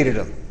imitated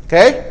him.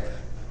 Okay?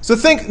 So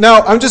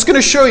now, I'm just going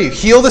to show you.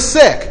 Heal the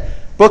sick.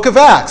 Book of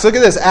Acts. Look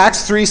at this.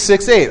 Acts 3,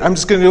 6, 8. I'm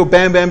just going to go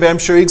bam, bam, bam,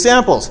 show you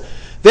examples.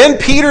 Then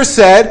Peter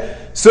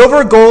said, silver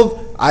or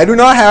gold I do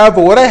not have,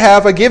 but what I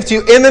have I give to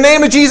you. In the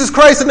name of Jesus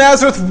Christ of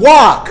Nazareth,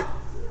 walk.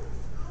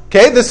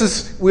 Okay, this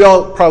is, we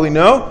all probably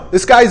know.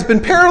 This guy's been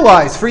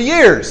paralyzed for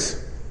years.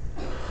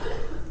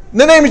 In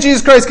the name of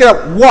Jesus Christ, get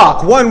up,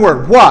 walk. One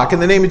word, walk in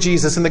the name of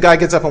Jesus. And the guy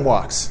gets up and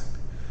walks.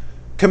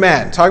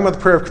 Command. Talking about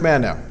the prayer of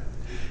command now.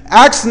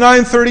 Acts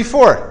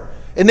 9:34.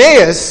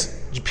 Aeneas,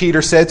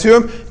 Peter said to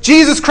him,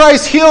 Jesus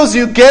Christ heals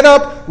you. Get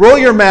up, roll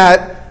your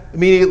mat.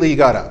 Immediately he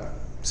got up.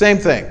 Same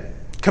thing.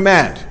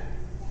 Command.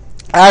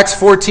 Acts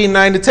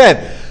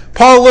 14:9-10.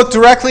 Paul looked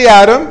directly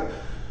at him,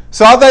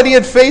 saw that he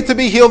had faith to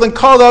be healed, and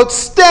called out,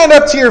 stand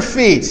up to your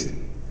feet.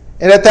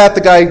 And at that,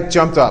 the guy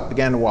jumped up,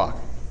 began to walk.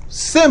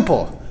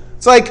 Simple.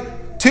 It's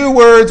like 2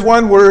 words,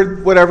 1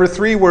 word, whatever,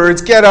 3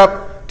 words. Get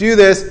up, do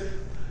this.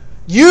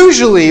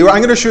 Usually, I'm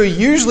going to show you,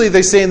 usually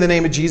they say in the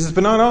name of Jesus,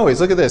 but not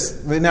always. Look at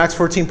this. In Acts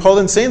 14, Paul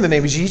didn't say in the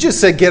name of Jesus. He just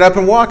said, get up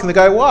and walk, and the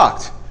guy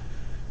walked.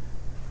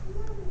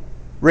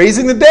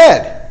 Raising the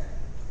dead.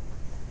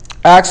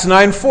 Acts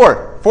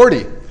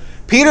 9:40.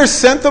 Peter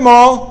sent them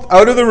all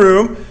out of the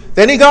room.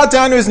 Then he got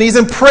down to his knees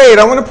and prayed.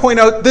 I want to point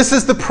out, this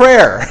is the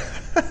prayer.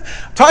 I'm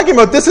talking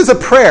about, this is a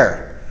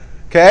prayer.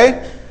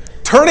 Okay?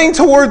 Turning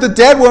toward the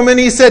dead woman,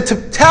 he said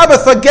to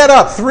Tabitha, get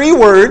up. 3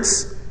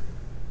 words.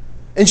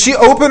 And she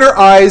opened her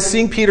eyes,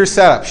 seeing Peter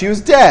sat up. She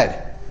was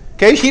dead.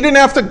 Okay? He didn't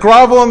have to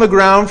grovel on the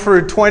ground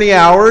for 20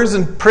 hours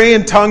and pray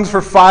in tongues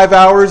for 5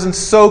 hours and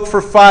soak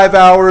for 5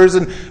 hours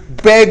and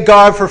beg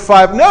God for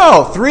 5.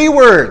 No, 3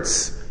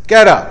 words.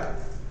 Get up.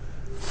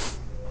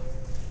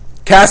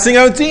 Casting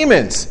out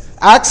demons.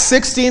 Acts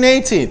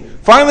 16:18.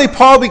 Finally,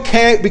 Paul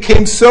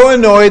became so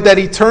annoyed that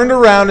he turned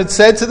around and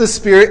said to the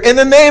Spirit, in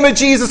the name of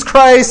Jesus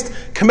Christ,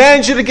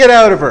 command you to get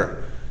out of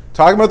her.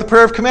 Talking about the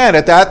prayer of command.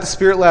 At that, the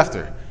Spirit left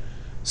her.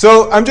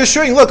 So I'm just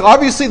showing you, look,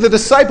 obviously the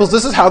disciples,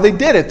 this is how they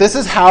did it. This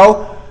is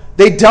how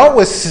they dealt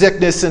with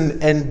sickness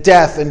and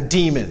death and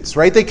demons,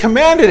 right? They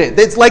commanded it.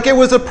 It's like it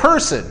was a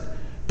person.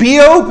 Be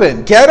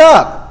open. Get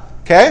up.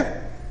 Okay?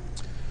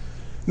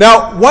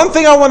 Now, one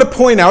thing I want to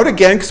point out,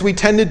 again, because we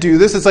tend to do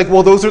this, it's like,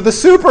 well, those are the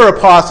super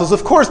apostles.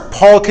 Of course,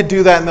 Paul could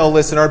do that and they'll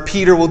listen, or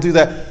Peter will do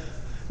that.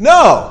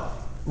 No.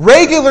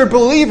 Regular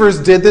believers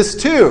did this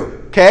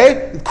too.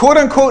 Okay?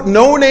 Quote-unquote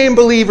no-name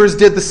believers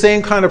did the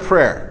same kind of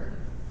prayer.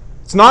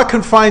 It's not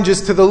confined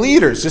just to the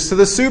leaders, just to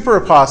the super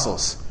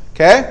apostles.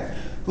 Okay?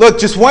 Look,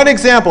 just one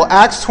example.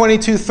 Acts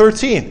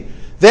 22:13.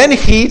 Then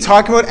he,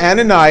 talking about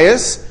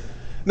Ananias.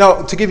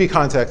 Now, to give you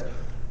context,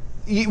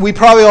 we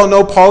probably all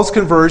know Paul's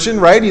conversion,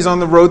 right? He's on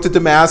the road to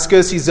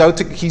Damascus. He's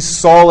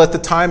Saul at the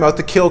time, out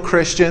to kill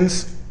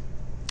Christians.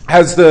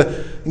 Has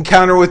the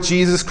encounter with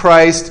Jesus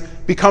Christ.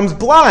 Becomes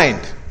blind.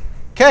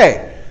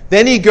 Okay.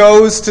 Then he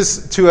goes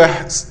this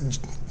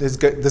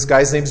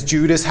guy's name's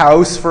Judas'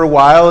 house for a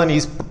while, and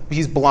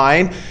he's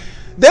blind.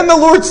 Then the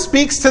Lord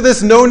speaks to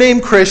this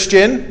no-name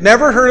Christian,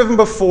 never heard of him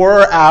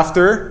before or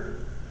after,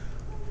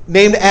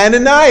 named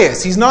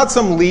Ananias. He's not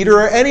some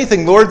leader or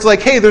anything. Lord's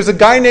like, hey, there's a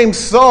guy named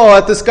Saul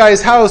at this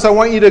guy's house. I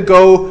want you to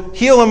go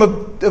heal him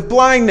of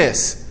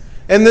blindness.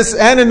 And this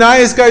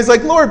Ananias guy's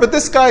like, Lord, but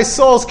this guy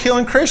Saul's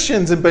killing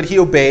Christians. But he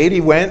obeyed.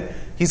 He went.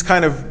 He's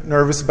kind of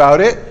nervous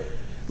about it.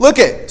 Look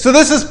it. So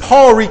this is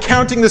Paul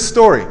recounting the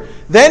story.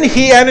 Then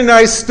he,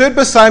 Ananias, stood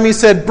beside me and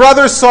said,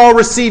 Brother Saul,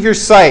 receive your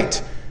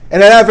sight.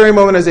 And at that very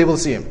moment, I was able to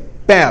see him.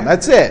 Bam,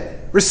 that's it.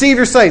 Receive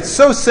your sight.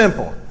 So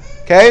simple.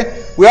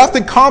 Okay? We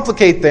often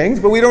complicate things,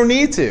 but we don't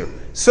need to.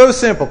 So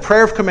simple.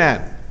 Prayer of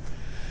command.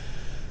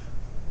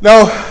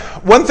 Now,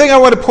 one thing I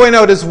want to point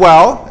out as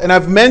well, and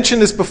I've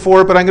mentioned this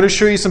before, but I'm going to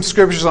show you some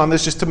scriptures on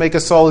this just to make a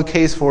solid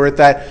case for it,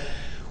 that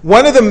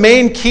one of the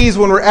main keys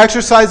when we're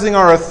exercising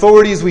our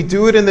authority is we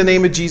do it in the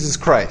name of Jesus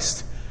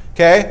Christ.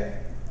 Okay?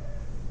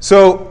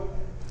 So,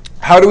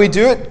 how do we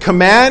do it?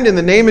 Command in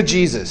the name of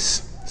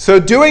Jesus. So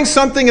doing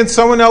something in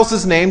someone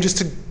else's name,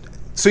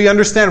 so you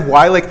understand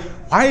why. Like,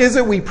 why is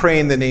it we pray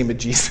in the name of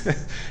Jesus?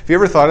 Have you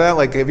ever thought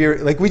of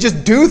that? We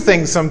just do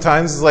things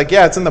sometimes. It's like,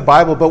 yeah, it's in the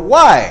Bible, but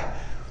why?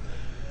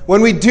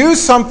 When we do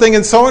something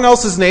in someone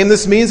else's name,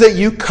 this means that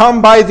you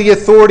come by the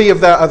authority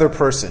of that other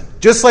person.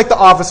 Just like the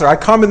officer, I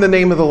come in the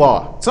name of the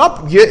law. It's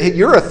not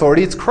your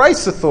authority, it's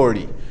Christ's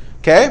authority.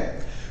 Okay?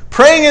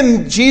 Praying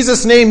in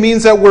Jesus' name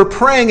means that we're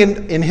praying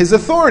in his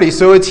authority.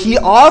 So he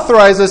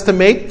authorized us to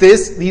make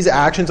these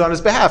actions on his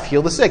behalf.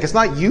 Heal the sick. It's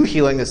not you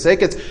healing the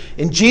sick. It's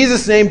in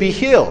Jesus' name be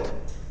healed.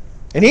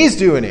 And he's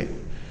doing it.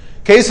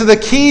 Okay, so the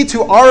key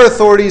to our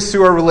authority is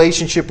through our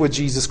relationship with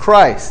Jesus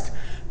Christ.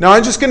 Now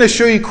I'm just going to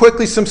show you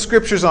quickly some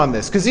scriptures on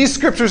this, because these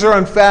scriptures are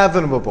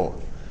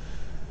unfathomable.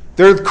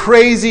 They're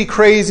crazy,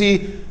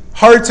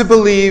 hard to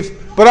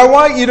believe. But I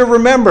want you to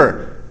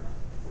remember,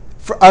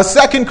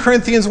 2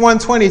 Corinthians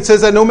 1:20, it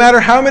says that no matter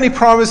how many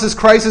promises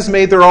Christ has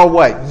made, they're all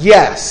what?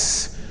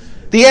 Yes.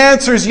 The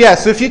answer is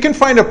yes. So if you can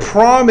find a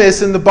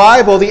promise in the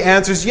Bible, the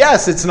answer is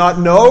yes. It's not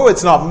no,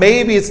 it's not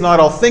maybe, it's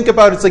not I'll think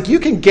about it. It's like you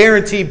can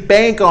guarantee,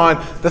 bank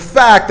on the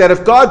fact that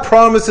if God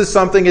promises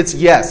something, it's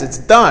yes, it's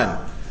done.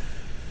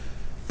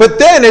 But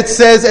then it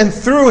says, and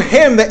through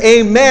him the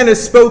amen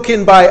is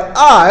spoken by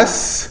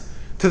us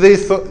to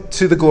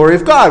the glory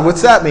of God.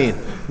 What's that mean?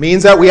 It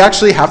means that we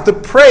actually have to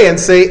pray and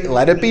say,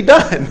 let it be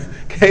done.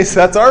 Okay, so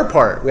that's our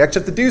part. We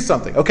actually have to do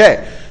something.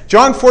 Okay,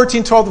 John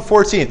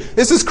 14:12-14.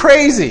 This is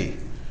crazy.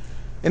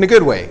 In a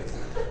good way.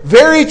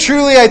 Very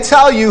truly I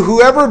tell you,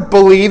 whoever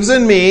believes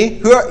in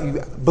me,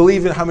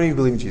 how many of you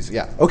believe in Jesus?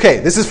 Yeah. Okay,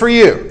 this is for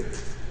you.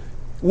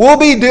 Will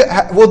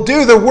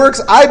do the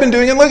works I've been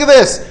doing, and look at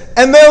this.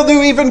 And they'll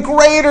do even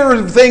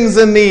greater things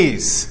than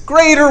these.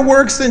 Greater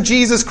works than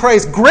Jesus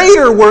Christ.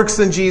 Greater works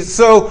than Jesus.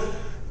 So,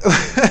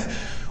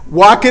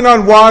 walking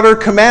on water,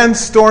 command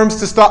storms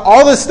to stop,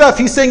 all this stuff.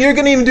 He's saying you're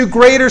going to even do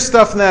greater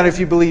stuff than that if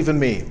you believe in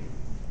me.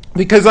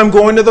 Because I'm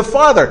going to the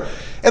Father.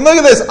 And look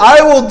at this.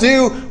 I will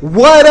do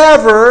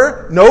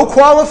whatever, no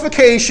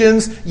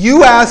qualifications,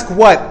 you ask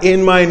what?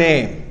 In my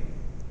name.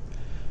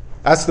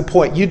 That's the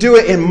point. You do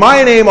it in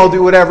my name, I'll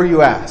do whatever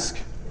you ask.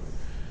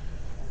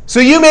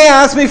 So you may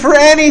ask me for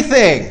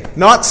anything.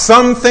 Not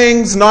some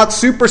things, not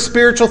super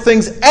spiritual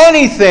things,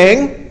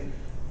 anything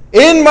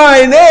in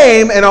my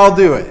name, and I'll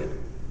do it.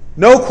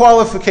 No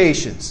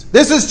qualifications.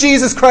 This is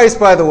Jesus Christ,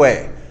 by the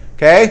way.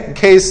 Okay? In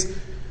case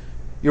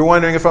you're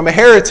wondering if I'm a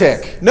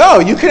heretic. No,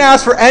 you can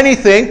ask for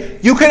anything.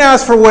 You can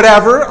ask for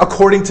whatever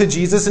according to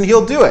Jesus, and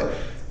he'll do it.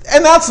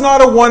 And that's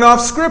not a one-off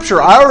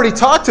scripture. I already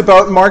talked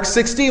about Mark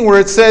 16 where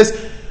it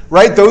says,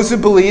 right, those who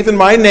believe in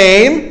my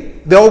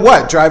name, they'll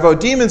what? Drive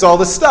out demons, all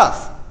this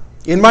stuff.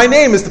 In my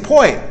name is the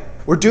point.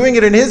 We're doing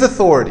it in his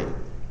authority.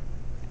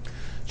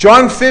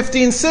 John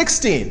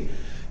 15:16.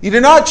 You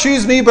did not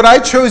choose me, but I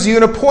chose you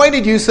and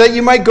appointed you so that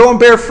you might go and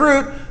bear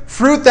fruit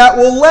that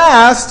will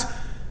last,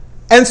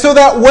 and so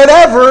that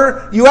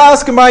whatever you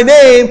ask in my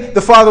name,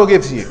 the Father will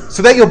give to you.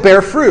 So that you'll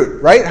bear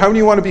fruit, right? How many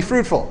of you want to be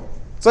fruitful?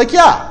 It's like,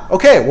 yeah,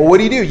 okay, well, what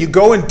do? You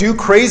go and do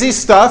crazy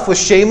stuff with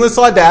shameless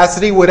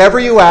audacity. Whatever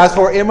you ask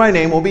for in my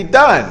name will be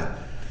done.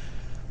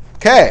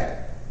 Okay.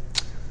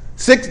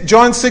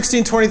 John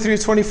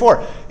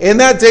 16:23-24. In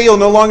that day you'll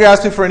no longer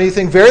ask me for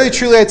anything. Verily,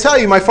 truly, I tell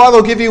you, my Father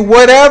will give you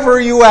whatever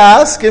you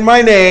ask in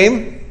my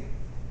name.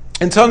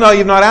 Until now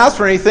you've not asked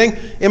for anything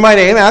in my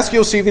name. Ask,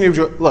 you'll receive, and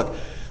you'll rejoice. Look,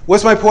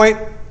 what's my point?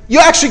 You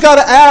actually got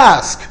to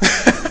ask.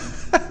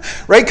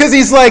 Right? Because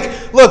he's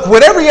like, look,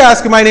 whatever you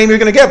ask in my name, you're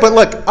going to get. But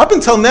look, up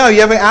until now, you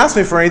haven't asked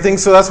me for anything,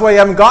 so that's why you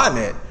haven't gotten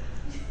it.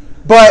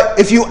 But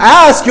if you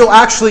ask, you'll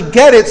actually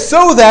get it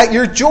so that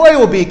your joy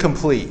will be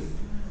complete.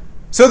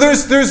 So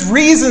there's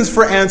reasons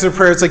for answered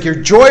prayer. It's like your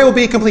joy will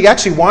be complete.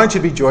 Actually, why don't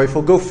you be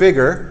joyful? Go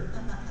figure.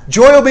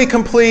 Joy will be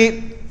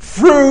complete,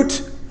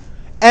 fruit,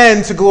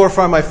 and to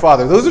glorify my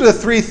Father. Those are the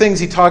three things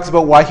he talks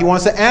about why he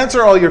wants to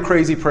answer all your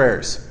crazy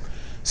prayers.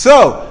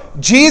 So,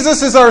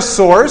 Jesus is our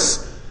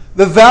source.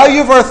 The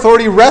value of our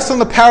authority rests on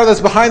the power that's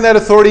behind that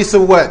authority.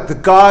 So what? The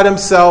God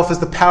himself is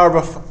the power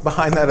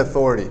behind that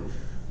authority.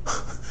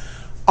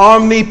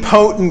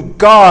 Omnipotent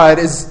God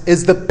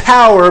is the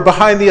power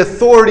behind the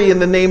authority in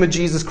the name of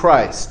Jesus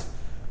Christ.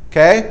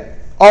 Okay?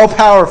 All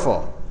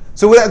powerful.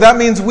 So that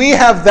means we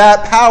have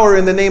that power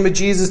in the name of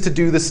Jesus to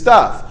do the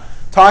stuff.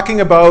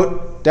 Talking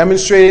about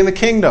demonstrating the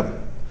kingdom.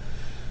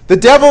 The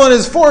devil and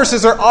his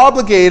forces are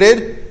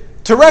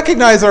obligated to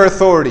recognize our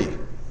authority.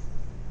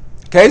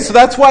 Okay, so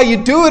that's why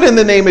you do it in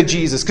the name of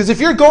Jesus. Because if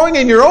you're going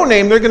in your own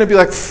name, they're going to be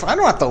like, I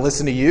don't have to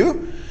listen to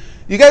you.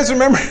 You guys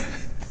remember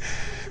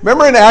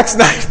in Acts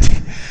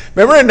 19?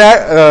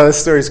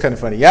 This story is kind of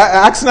funny. Yeah,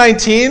 Acts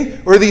 19,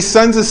 where these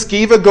sons of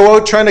Sceva go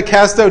out trying to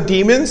cast out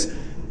demons.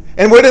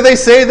 And what do they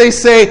say? They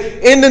say,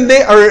 in the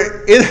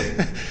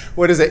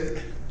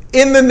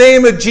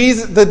name of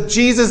Jesus, the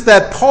Jesus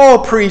that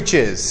Paul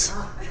preaches.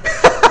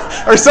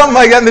 Or something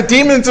like that. And the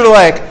demons are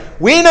like,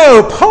 we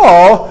know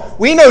Paul,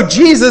 we know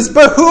Jesus,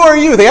 but who are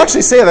you? They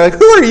actually say that. They're like,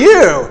 who are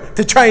you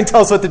to try and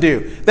tell us what to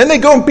do? Then they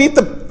go and beat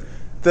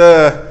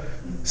the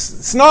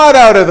snot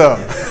out of them.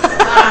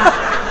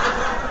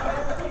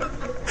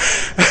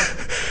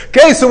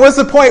 Okay, so what's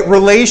the point?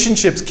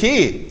 Relationship's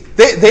key.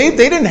 They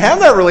didn't have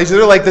that relationship.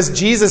 They're like, this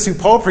Jesus who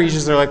Paul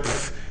preaches, they're like,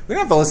 we don't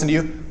have to listen to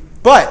you.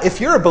 But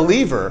if you're a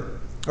believer,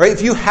 right,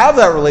 if you have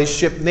that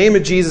relationship, name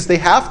of Jesus, they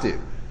have to.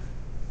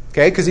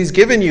 Okay, because he's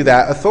given you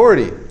that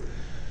authority.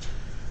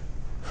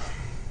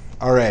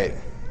 All right.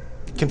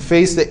 You can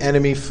face the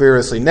enemy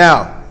fearlessly.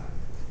 Now,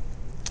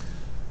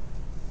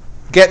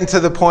 getting to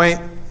the point.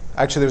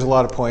 Actually, there's a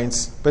lot of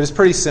points, but it's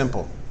pretty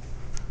simple.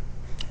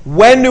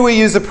 When do we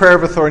use the prayer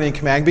of authority and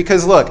command?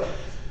 Because look,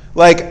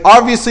 like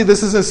obviously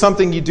this isn't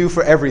something you do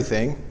for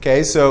everything.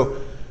 Okay,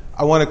 so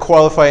I want to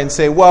qualify and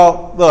say,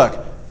 well,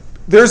 look,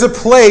 there's a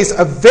place,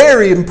 a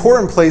very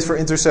important place for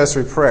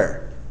intercessory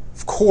prayer.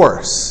 Of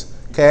course.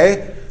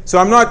 Okay? So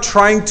I'm not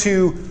trying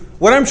to,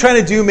 what I'm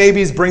trying to do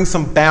maybe is bring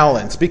some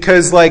balance.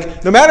 Because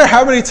like, no matter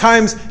how many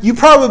times, you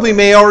probably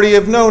may already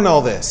have known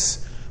all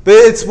this. But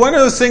it's one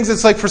of those things,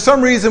 it's like for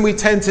some reason we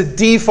tend to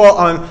default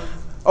on,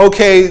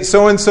 okay,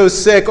 so-and-so's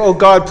sick, oh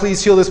God,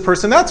 please heal this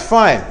person. That's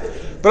fine.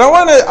 But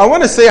I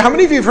want to say, how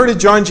many of you have heard of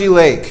John G.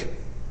 Lake?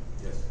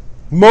 Yes.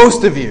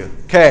 Most of you.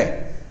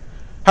 Okay.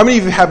 How many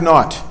of you have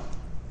not?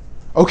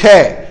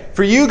 Okay.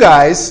 For you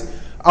guys,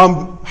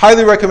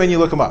 highly recommend you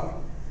look him up.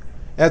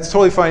 That's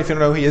totally fine if you don't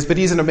know who he is, but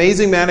he's an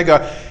amazing man of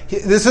God.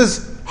 This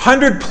is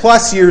 100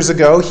 plus years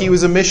ago. He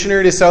was a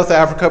missionary to South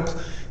Africa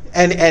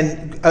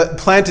and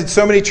planted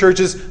so many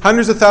churches,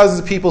 hundreds of thousands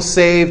of people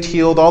saved,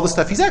 healed, all the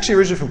stuff. He's actually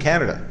originally from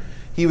Canada.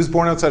 He was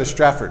born outside of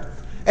Stratford.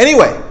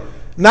 Anyway,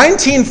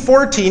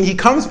 1914, he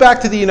comes back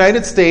to the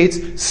United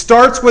States,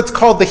 starts what's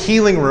called the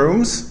Healing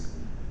Rooms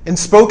in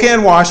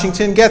Spokane,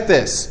 Washington. Get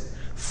this.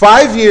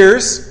 5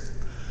 years,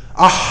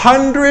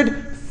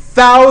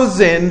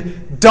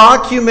 100,000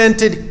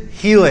 documented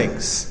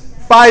healings.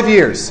 5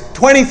 years,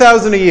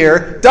 20,000 a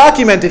year,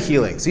 documented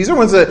healings. These are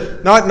ones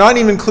that, not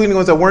even including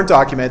ones that weren't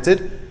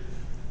documented.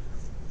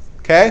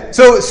 Okay?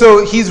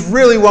 So he's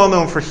really well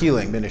known for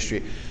healing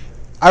ministry.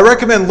 I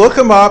recommend look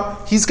him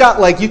up. He's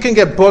got you can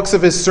get books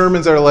of his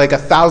sermons that are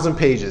 1,000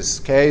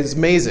 pages. Okay? It's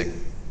amazing.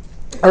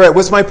 All right,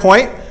 what's my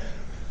point?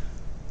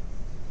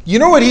 You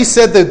know what he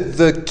said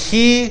the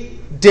key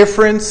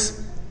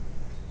difference?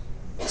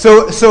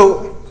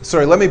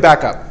 Sorry, let me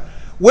back up.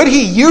 What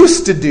he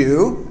used to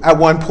do at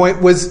one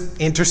point was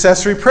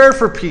intercessory prayer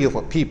for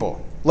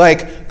people.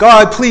 Like,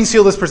 God, please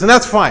heal this person.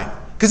 That's fine.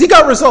 Because he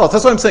got results.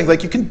 That's what I'm saying.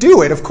 You can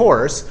do it, of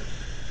course.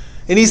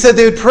 And he said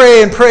they would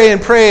pray and pray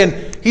and pray.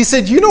 And he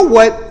said, you know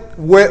what?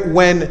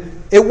 When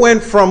it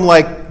went from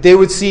they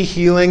would see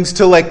healings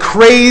to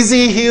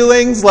crazy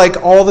healings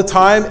all the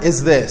time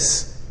is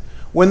this.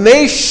 When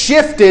they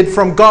shifted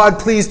from God,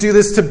 please do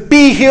this, to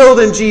be healed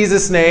in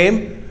Jesus'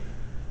 name,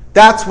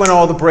 that's when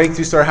all the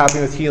breakthroughs started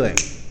happening with healing.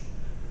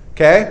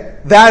 Okay?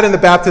 That and the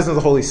baptism of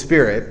the Holy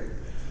Spirit.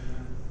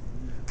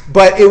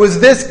 But it was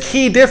this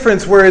key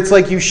difference where it's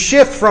you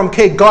shift from,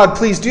 okay, God,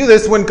 please do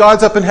this, when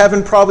God's up in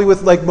heaven probably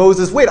with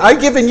Moses, wait, I've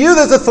given you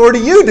this authority,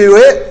 you do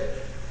it.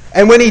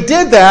 And when he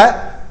did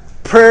that,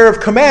 prayer of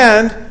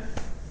command,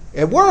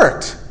 it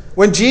worked.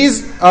 When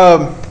Jesus,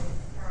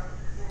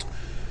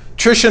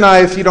 Trish and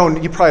I,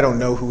 you probably don't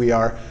know who we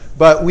are,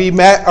 but we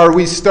met at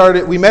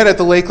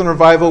the Lakeland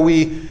Revival.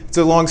 It's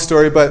a long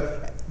story, but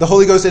the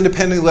Holy Ghost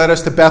independently led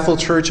us to Bethel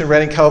Church in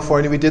Redding,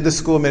 California. We did the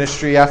school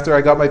ministry. After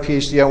I got my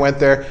PhD, I went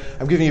there.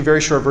 I'm giving you a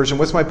very short version.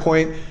 What's my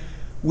point?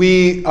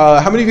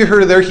 How many of you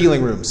heard of their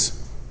healing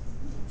rooms?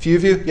 A few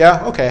of you?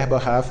 Yeah? Okay,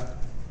 about half.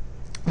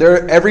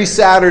 They're every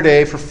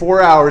Saturday for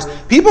 4 hours.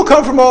 People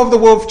come from all over the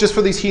world just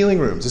for these healing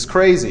rooms. It's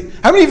crazy.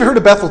 How many of you heard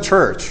of Bethel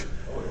Church?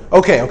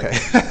 Okay.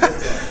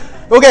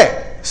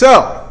 Okay,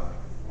 so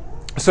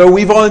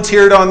we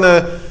volunteered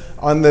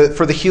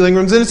for the healing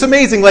rooms, and it's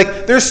amazing.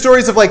 There's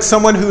stories of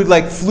someone who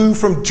flew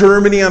from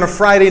Germany on a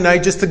Friday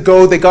night just to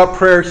go. They got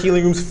prayer,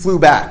 healing rooms, flew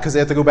back because they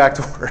had to go back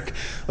to work.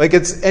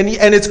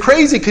 It's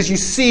crazy because you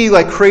see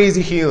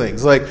crazy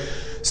healings.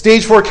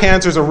 Stage 4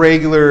 cancer is a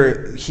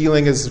regular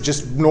healing, is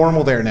just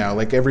normal there now.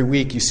 Like every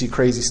week you see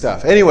crazy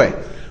stuff. Anyway,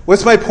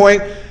 what's my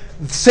point?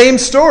 Same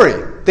story.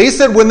 They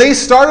said when they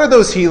started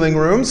those healing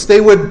rooms,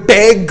 they would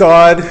beg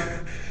God.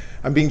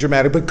 I'm being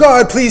dramatic, but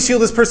God, please heal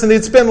this person.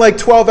 They'd spend like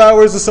 12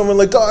 hours with someone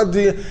like, God,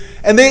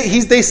 and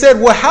they said,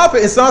 what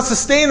happened? It's not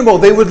sustainable.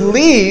 They would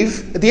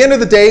leave at the end of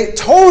the day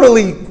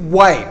totally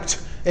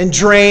wiped and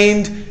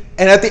drained,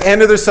 and at the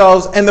end of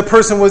themselves, and the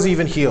person wasn't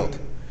even healed.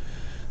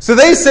 So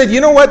they said,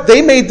 you know what?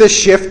 They made this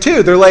shift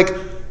too. They're like,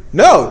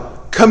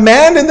 no,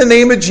 command in the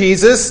name of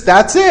Jesus,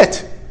 that's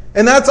it.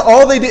 And that's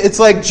all they did. It's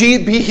like,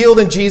 be healed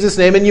in Jesus'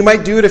 name, and you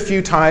might do it a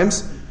few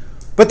times.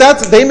 But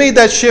they made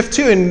that shift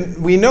too, and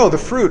we know the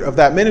fruit of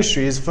that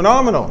ministry is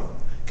phenomenal.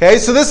 Okay,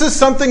 so this is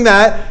something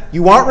that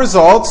you want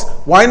results.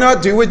 Why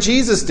not do what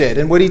Jesus did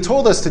and what he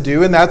told us to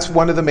do? And that's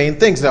one of the main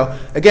things. Now,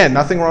 again,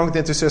 nothing wrong with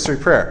intercessory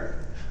prayer.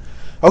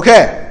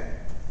 Okay,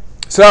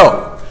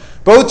 so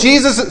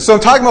I'm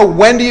talking about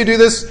when do you do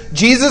this?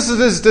 Jesus and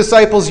his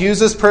disciples use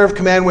this prayer of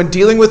command when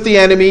dealing with the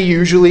enemy,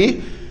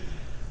 usually,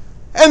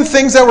 and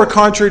things that were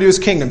contrary to his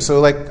kingdom.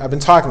 So like I've been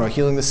talking about,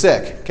 healing the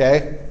sick,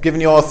 okay?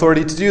 Giving you all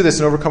authority to do this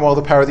and overcome all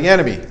the power of the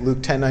enemy,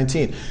 Luke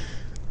 10:19.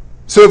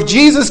 So if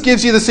Jesus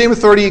gives you the same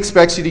authority, he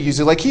expects you to use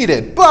it like he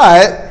did.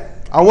 But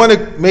I want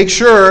to make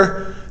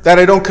sure that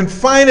I don't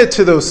confine it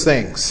to those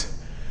things.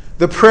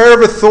 The prayer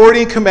of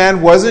authority and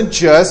command wasn't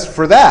just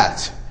for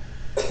that.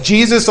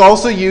 Jesus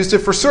also used it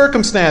for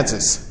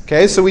circumstances.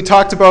 Okay, so we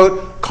talked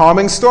about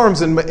calming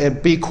storms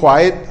and be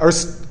quiet, or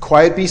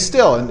quiet, be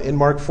still in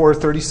Mark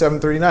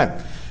 4:37-39.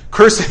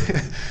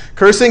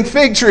 Cursing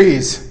fig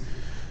trees,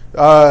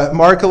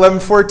 Mark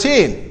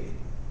 11:14.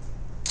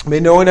 May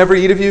no one ever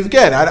eat of you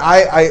again.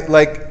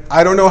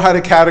 I don't know how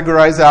to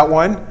categorize that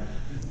one.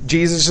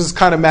 Jesus is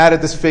kind of mad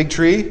at this fig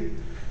tree,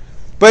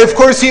 but of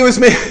course he was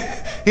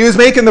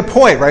making the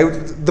point, right?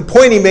 The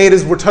point he made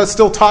is we're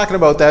still talking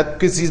about that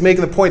because he's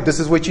making the point. This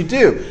is what you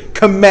do: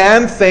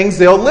 command things,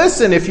 they'll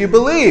listen if you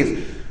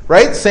believe,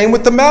 right? Same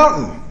with the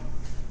mountain.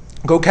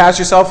 Go cast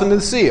yourself into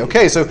the sea.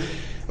 Okay, so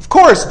of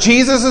course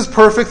Jesus is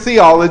perfect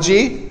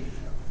theology.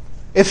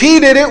 If he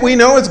did it, we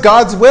know it's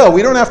God's will.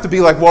 We don't have to be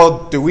like,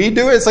 well, do we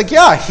do it? It's like,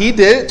 yeah, he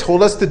did it,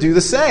 told us to do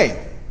the same.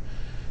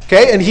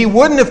 Okay, and he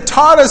wouldn't have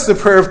taught us the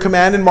prayer of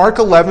command in Mark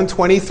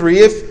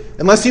 11:23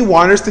 unless he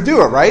wanted us to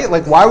do it, right?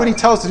 Like, why would he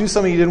tell us to do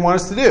something he didn't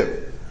want us to do?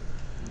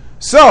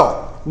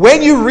 So,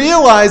 when you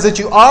realize that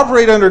you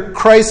operate under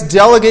Christ's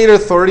delegated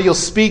authority, you'll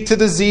speak to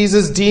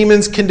diseases,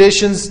 demons,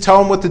 conditions, tell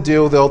them what to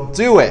do, they'll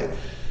do it.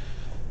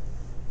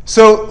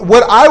 So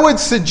what I would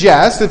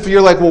suggest, if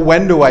you're like, well,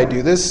 when do I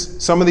do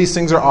this? Some of these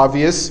things are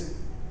obvious.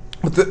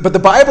 But the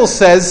Bible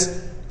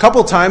says a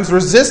couple times,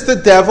 resist the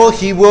devil,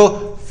 he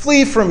will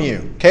flee from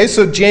you. Okay,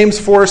 so James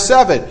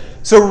 4:7.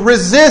 So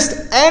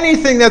resist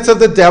anything that's of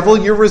the devil,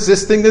 you're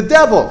resisting the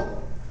devil.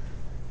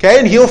 Okay,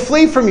 and he'll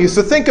flee from you.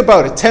 So think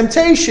about it.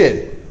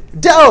 Temptation,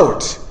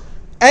 doubt,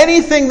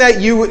 anything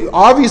that you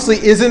obviously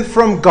isn't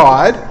from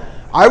God,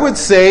 I would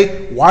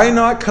say, why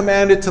not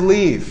command it to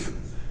leave?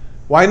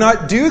 Why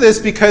not do this?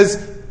 Because,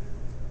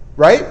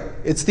 right,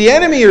 it's the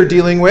enemy you're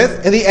dealing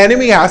with, and the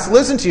enemy has to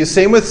listen to you.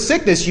 Same with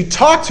sickness. You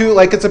talk to it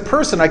like it's a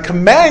person. I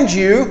command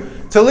you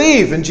to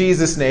leave in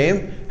Jesus'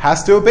 name,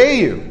 has to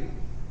obey you.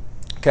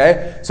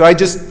 Okay? So I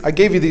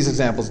gave you these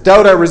examples.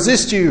 Doubt, I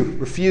resist you.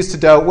 Refuse to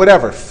doubt.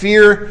 Whatever.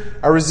 Fear,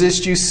 I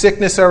resist you.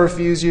 Sickness, I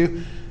refuse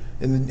you.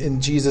 In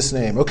Jesus'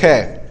 name.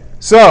 Okay.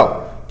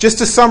 So, just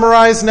to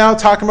summarize now,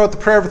 talking about the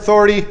prayer of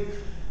authority,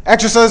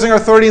 exercising our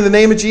authority in the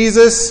name of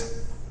Jesus,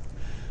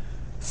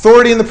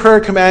 authority in the prayer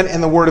command,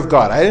 and the Word of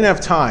God. I didn't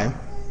have time,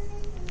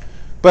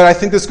 but I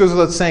think this goes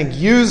without saying.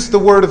 Use the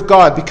Word of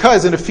God,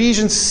 because in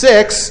Ephesians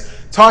 6,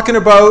 talking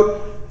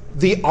about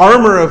the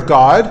armor of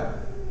God,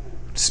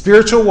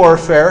 spiritual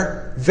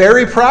warfare,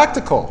 very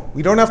practical.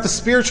 We don't have to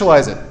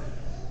spiritualize it.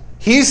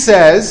 He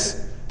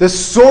says the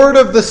sword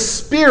of the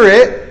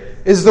Spirit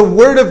is the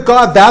Word of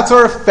God. That's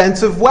our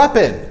offensive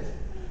weapon.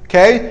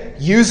 Okay?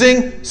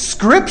 Using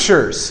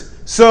scriptures.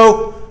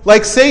 So,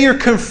 like, say you're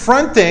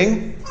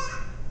confronting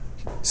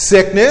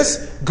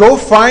sickness, go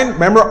find,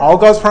 remember, all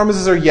God's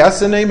promises are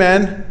yes and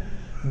amen.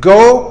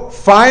 Go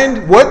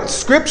find, what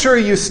scripture are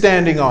you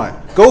standing on?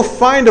 Go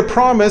find a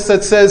promise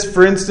that says,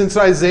 for instance,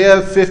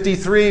 Isaiah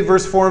 53,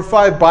 verse 4 and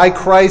 5, by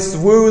Christ's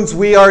wounds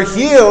we are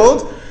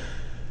healed.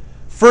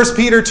 1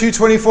 Peter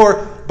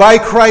 2:24, by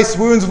Christ's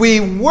wounds we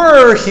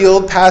were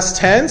healed, past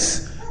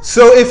tense.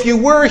 So if you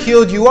were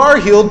healed, you are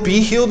healed, be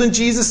healed in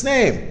Jesus'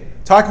 name.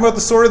 Talking about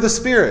the sword of the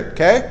Spirit,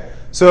 okay?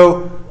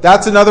 So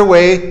that's another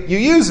way you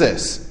use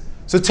this.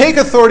 So take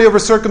authority over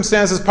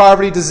circumstances,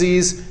 poverty,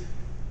 disease,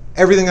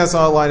 everything that's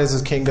on the line is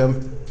his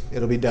kingdom.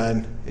 It'll be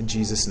done in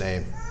Jesus'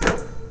 name.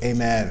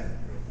 Amen.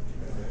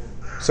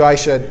 So I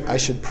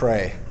should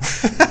pray.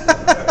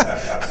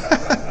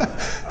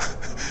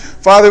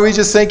 Father, we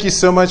just thank you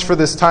so much for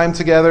this time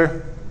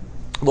together.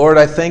 Lord,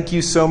 I thank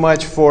you so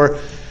much for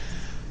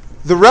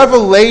the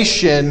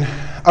revelation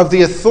of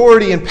the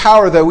authority and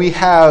power that we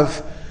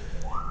have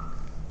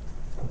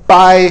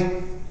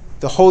by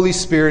the Holy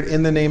Spirit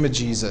in the name of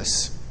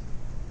Jesus.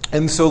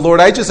 And so, Lord,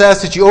 I just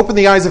ask that you open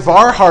the eyes of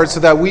our hearts so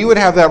that we would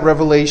have that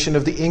revelation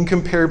of the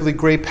incomparably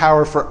great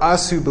power for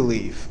us who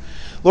believe.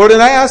 Lord,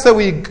 and I ask that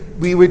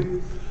we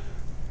would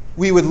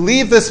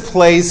leave this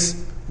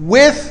place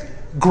with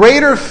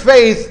greater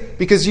faith,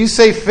 because you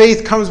say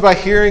faith comes by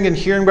hearing and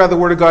hearing by the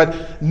word of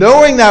God,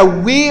 knowing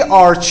that we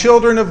are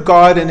children of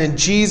God, and in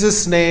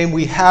Jesus' name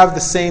we have the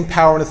same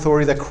power and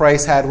authority that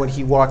Christ had when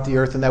he walked the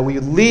earth, and that we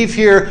leave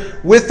here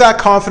with that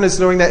confidence,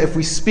 knowing that if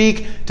we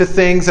speak to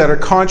things that are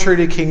contrary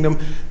to the kingdom,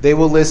 they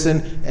will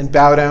listen and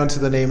bow down to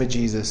the name of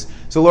Jesus.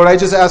 So, Lord, I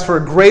just ask for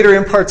a greater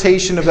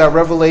impartation of that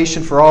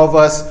revelation for all of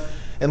us.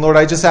 And, Lord,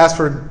 I just ask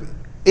for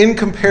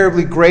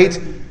incomparably great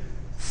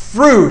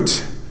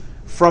fruit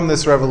from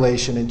this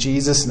revelation. In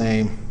Jesus'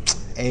 name,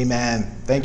 amen. Thank you.